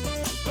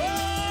 Oh,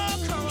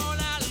 come on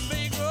out and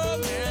make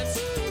romance.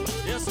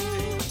 Yes,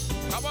 indeed.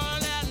 Come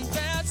on out and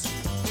dance.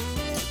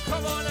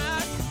 Come on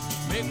out,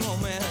 make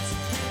romance.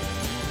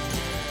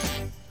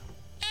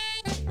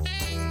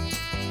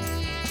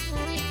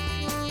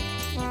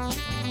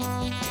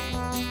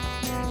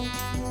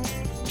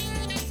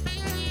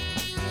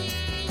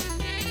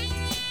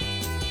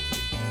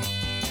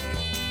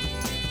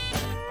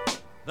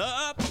 The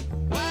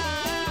wild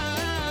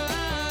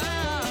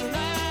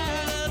night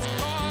is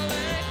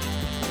calling.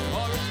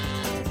 All right.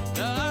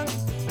 The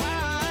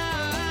wild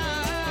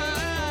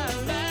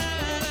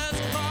night is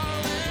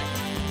calling.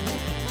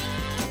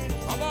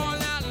 Come on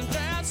out and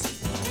dance.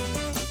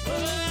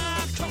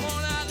 Come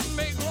on out and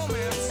make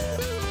romance.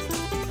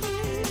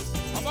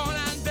 Come on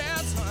out and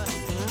dance, honey.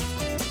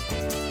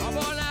 Come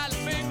on out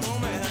and make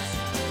romance.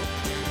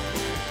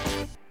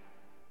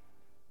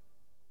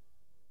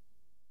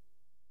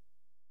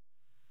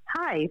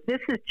 Hi,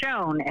 this is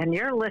Joan, and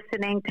you're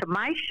listening to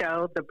my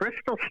show, The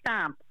Bristol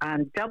Stomp,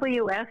 on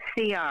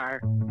WSCR.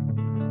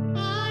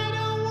 I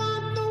don't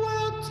want the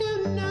world to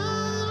know.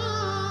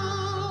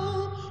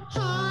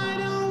 I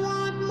don't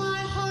want my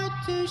heart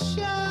to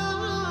show.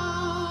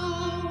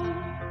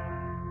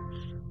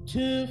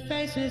 Two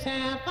faces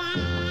have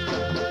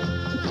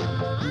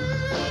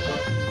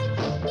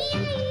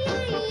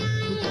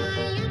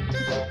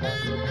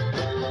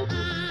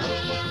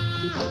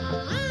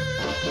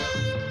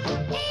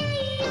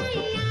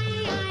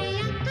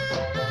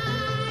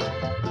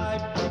I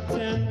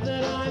pretend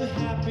that I'm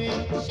happy,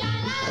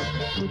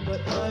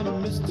 but I'm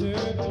Mr.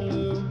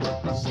 Blue.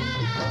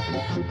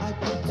 I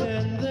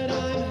pretend that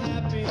I'm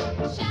happy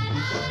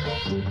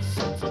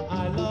since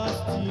I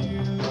lost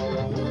you.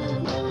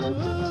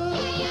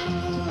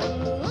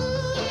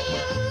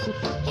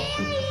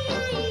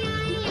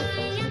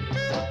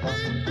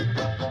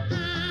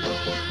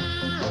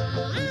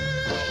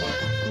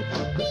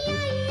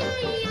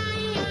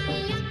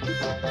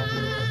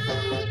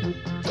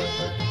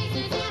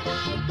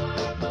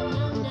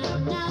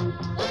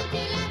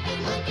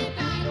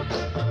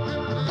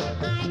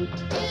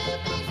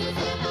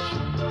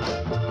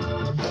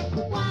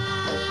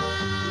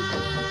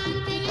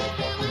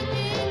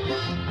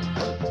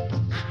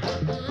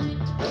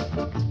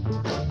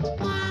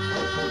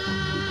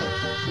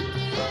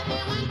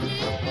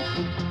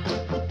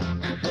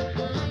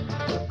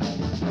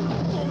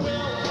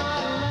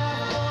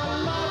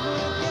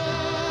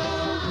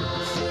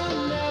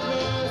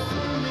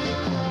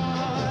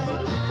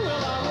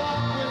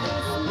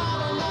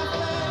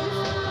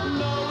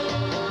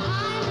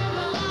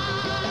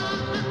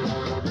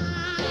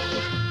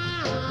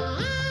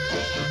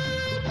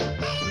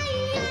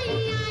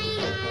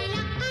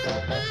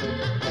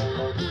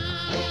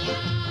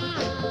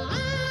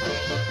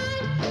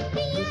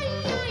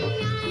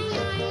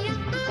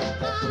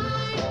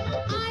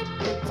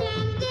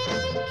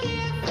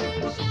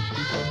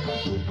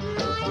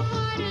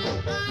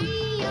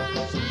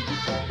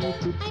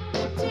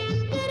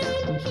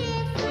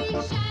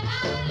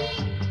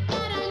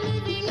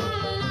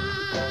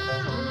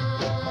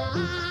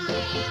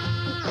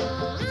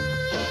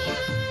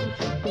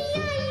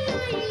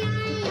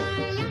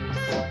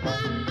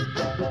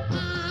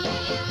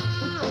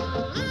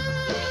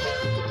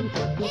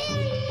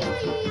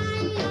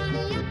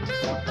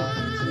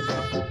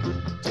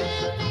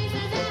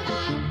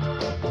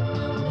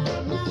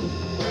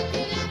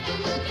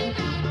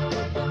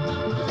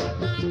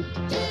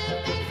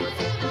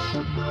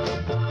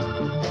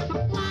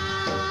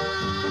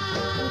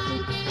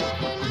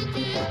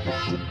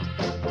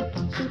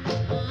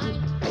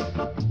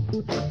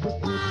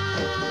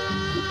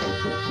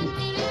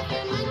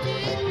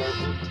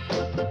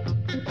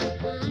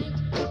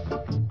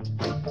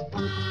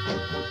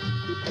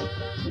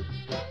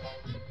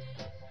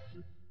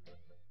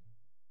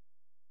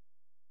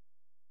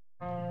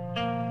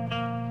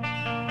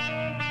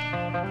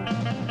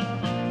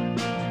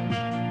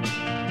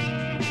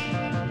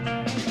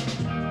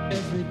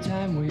 Every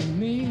time we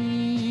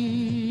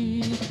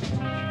meet,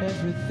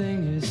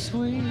 everything is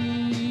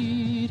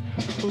sweet.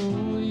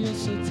 Oh, you're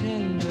so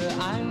tender,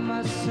 I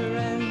must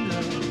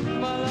surrender.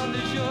 My love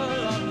is your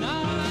love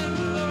now and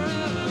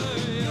forever.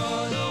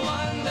 You're the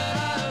one that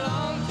I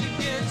long to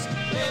kiss.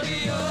 Baby,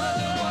 you're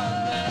the one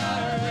that I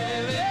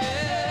really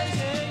miss.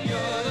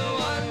 You're the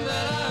one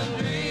that I'm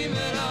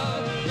dreaming of.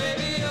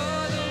 Baby,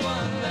 you're the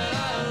one that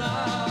I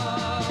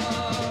love.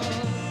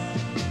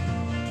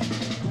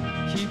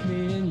 Keep me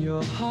in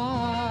your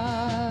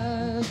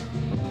heart,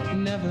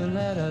 never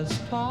let us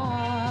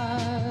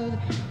part.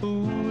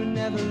 Ooh,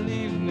 never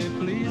leave me,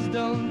 please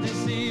don't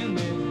deceive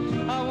me.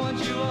 I want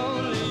you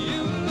only,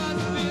 you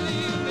must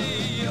believe me.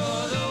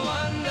 You're the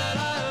one that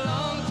I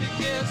long to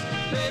kiss.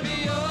 Baby,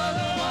 you're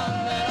the one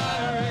that I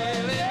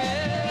really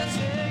miss.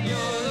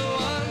 You're the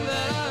one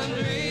that I'm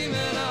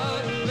dreaming of.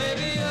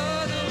 Baby,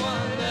 you're the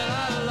one that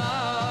I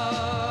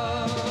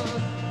love.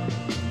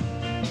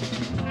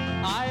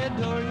 I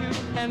adore you,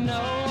 and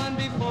no one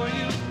before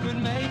you could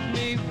make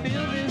me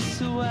feel this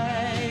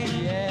way.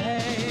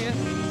 Yeah.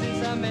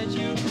 Since I met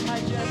you, I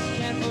just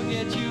can't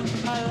forget you.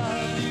 I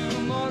love you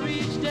more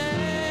each day.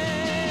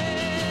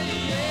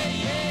 Yeah,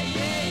 yeah,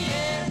 yeah,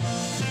 yeah.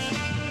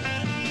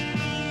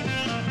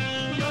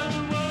 You're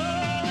the one.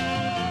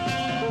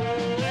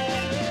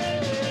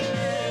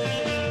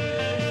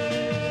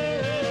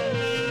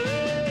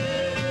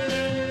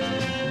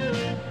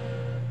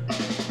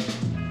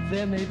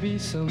 There may be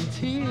some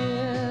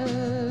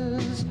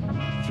tears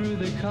through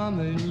the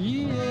coming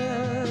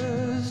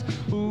years.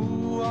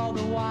 Ooh, all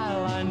the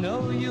while I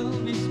know you'll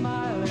be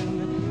smiling.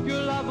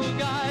 Your love will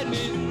guide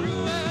me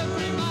through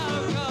every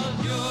mile.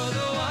 'Cause you're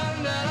the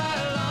one that I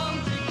long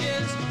to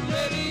kiss.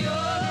 Baby,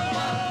 you're the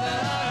one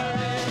that I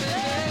really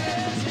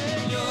miss.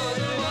 You're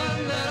the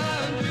one that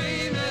I'm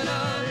dreaming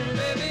of.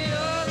 Baby,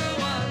 you're the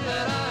one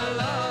that I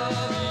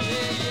love.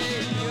 Yeah,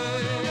 yeah, you're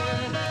the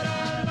one that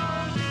I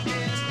long to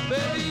kiss.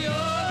 Baby,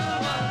 you're the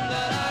one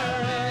that I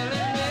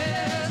really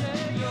miss.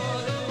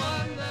 You're the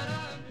one that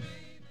I'm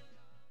dreaming of.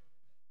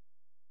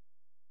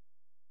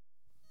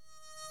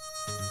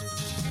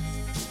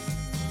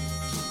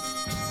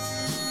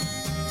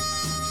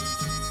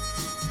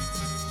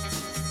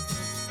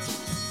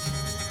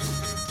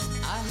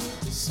 I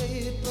hate to say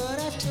it, but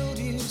I told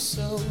you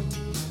so.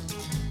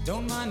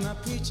 Don't mind my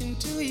preaching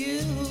to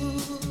you.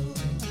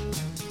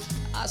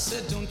 I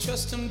said don't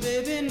trust him,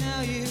 baby,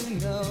 now you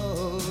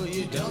know.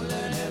 You don't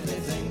learn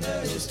everything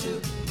there is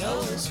to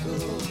know in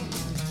school.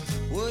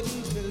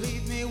 Wouldn't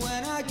believe me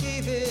when I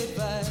gave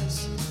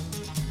advice.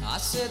 I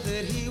said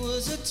that he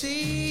was a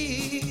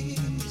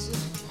tease.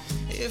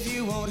 If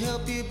you won't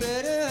help, you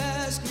better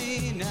ask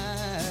me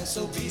nice.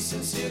 So be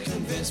sincere,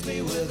 convince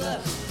me with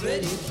a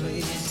pretty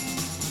please.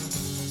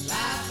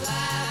 Laugh,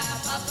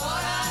 laugh, I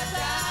thought I'd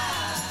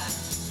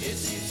die. It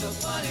seems so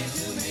funny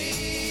to me.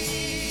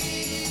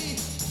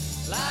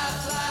 Laugh,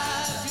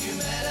 laugh, you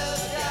met a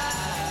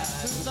guy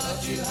who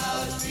taught you how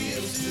it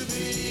feels to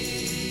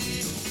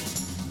be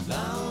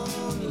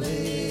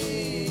lonely.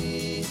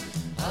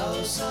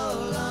 Oh, so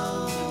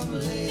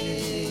lonely.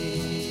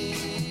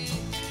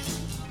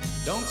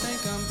 Don't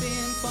think I'm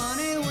being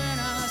funny when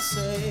I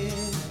say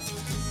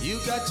you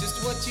got just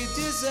what you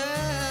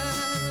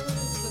deserve.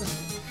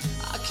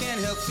 I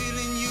can't help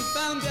feeling you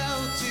found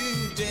out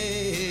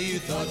today. You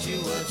thought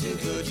you were too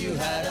good, you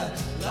had a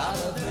lot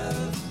of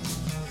nerve.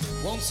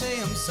 Won't say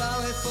I'm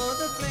sorry for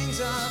the things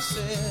I've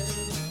said.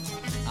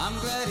 I'm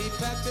glad he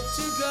packed up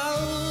to go.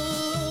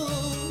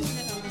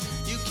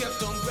 You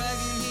kept on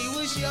bragging he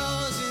was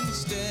yours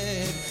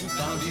instead.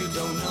 Found you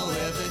don't know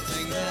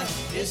everything there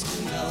is to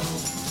know.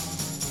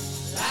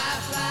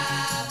 Laugh,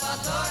 laugh, I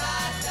thought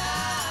I'd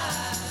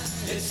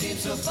die. It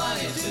seems so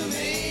funny to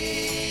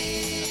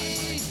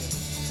me.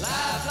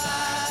 Laugh,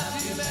 laugh,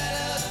 you met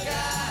a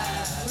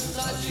guy who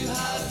taught you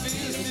how it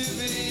feels to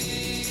be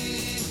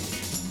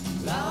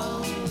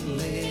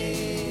lonely.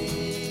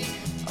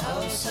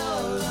 Oh, so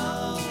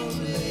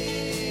lonely.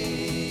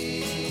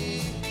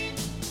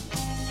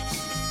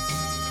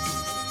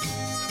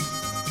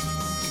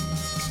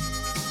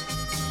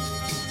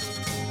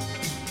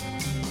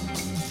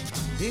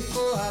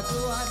 Before I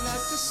go, I'd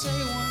like to say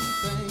one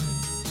thing.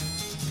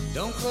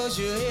 Don't close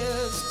your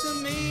ears to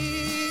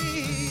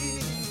me.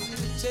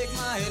 Take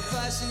my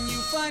advice and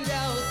you find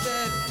out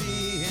that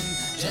being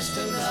just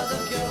another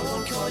girl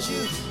won't cause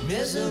you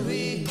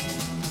misery.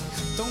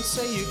 Don't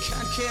say you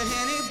can't get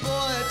any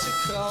boy to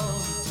call.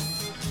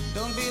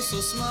 Don't be so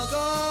smug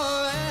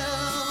or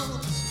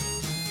else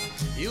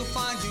you'll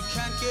find you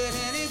can't get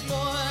any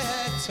boy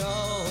at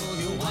all.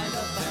 You'll wind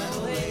up at a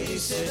lady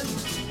sitting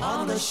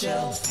on the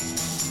shelf.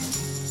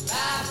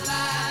 Laugh,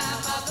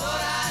 laugh, I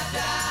thought I'd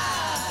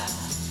die.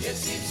 It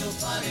seems so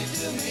funny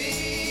to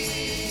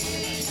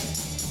me.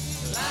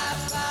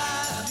 Laugh,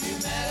 laugh, you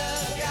met a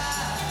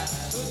guy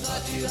who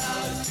taught you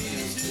how it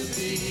feels to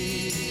be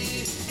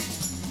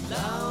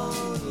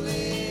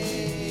lonely,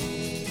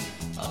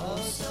 oh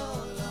so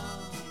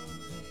lonely.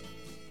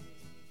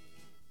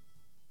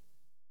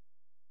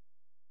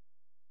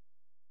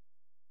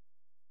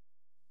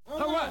 A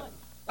one,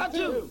 a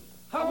two,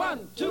 a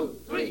 1, 2,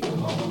 3.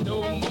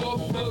 No more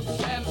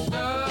books and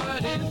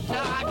studies.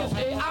 Now I can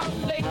stay out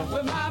late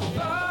with my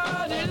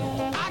buddies.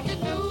 I can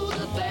do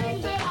the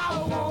things that I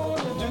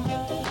want to do.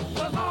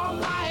 'Cause all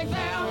my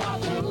exams are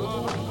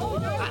through.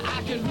 I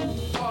can root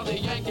for the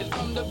Yankees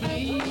from the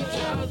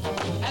bleachers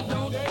and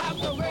don't have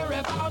to worry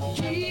about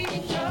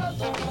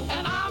teachers.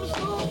 And I'm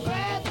so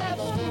glad that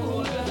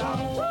school is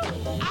out.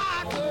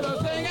 I could have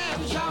sing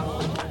and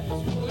shout.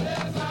 School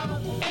is out.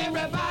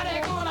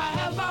 Everybody gonna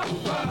have some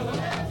fun.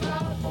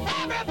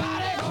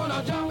 Everybody gonna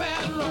jump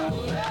and run.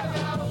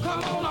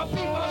 Come on,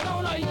 people,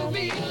 don't you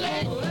be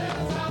late.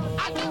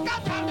 I just got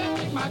time to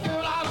take my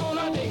girl out on a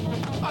date.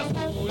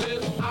 School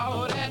is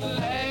out at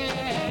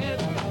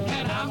last,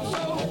 and I'm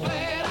so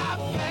glad I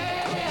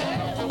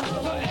passed. So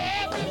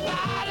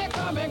everybody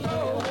come and go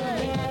with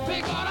me.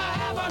 We're gonna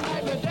have a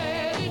night with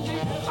Daddy G.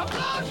 I'm so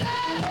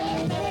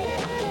daddy.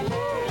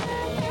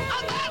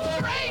 Oh, that's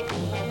great.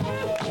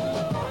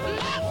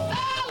 Let's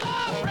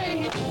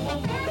celebrate.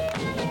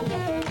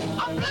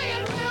 I'm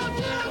playing real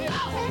good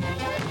now.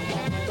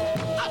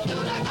 I do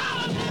the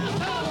colony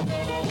stuff.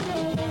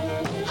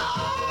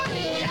 Oh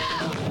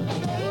yeah.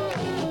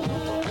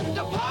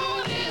 The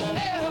party's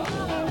here.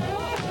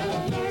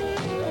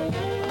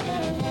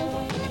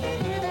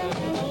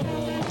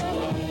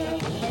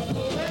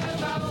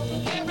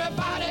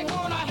 Everybody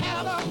gonna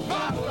have some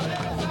fun.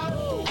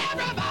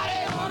 Everybody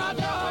gonna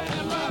jump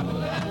and run.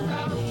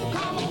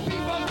 Come on,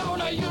 people,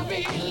 don't you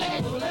be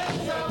late.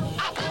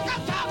 I think I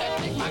time to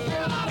take my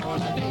girl out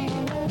on a date.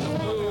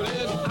 School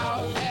is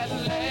out at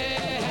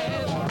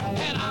last,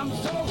 and I'm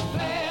so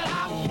glad I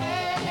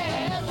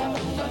passed.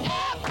 So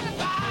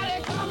everybody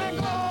come and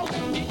go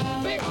with me.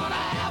 We're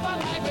gonna have a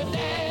night with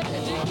Daddy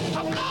G.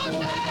 I'm blow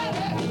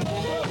daddy.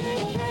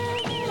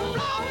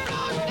 Blow,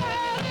 blow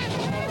daddy.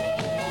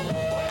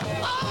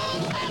 Oh,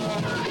 that's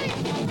great.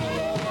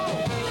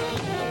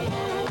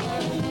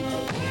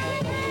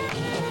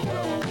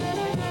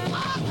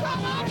 Oh,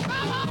 come on,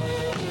 come on.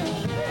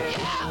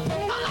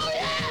 Yeah, oh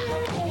yeah.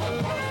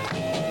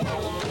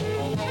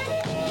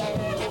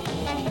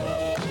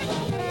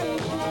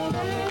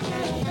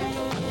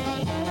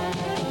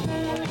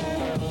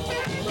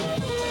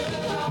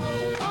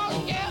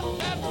 Oh yeah,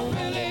 that's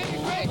really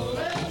great.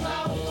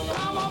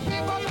 Come on,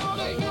 people,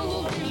 don't you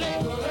be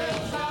late.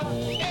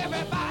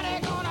 Everybody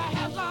gonna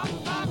have some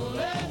fun.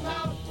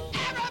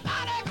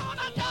 Everybody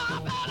gonna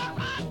jump and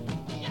run.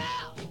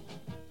 Yeah.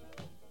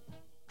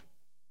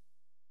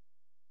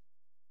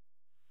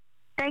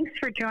 Thanks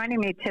for joining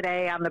me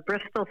today on the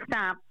Bristol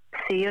Stomp.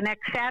 See you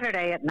next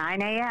Saturday at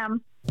 9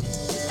 a.m.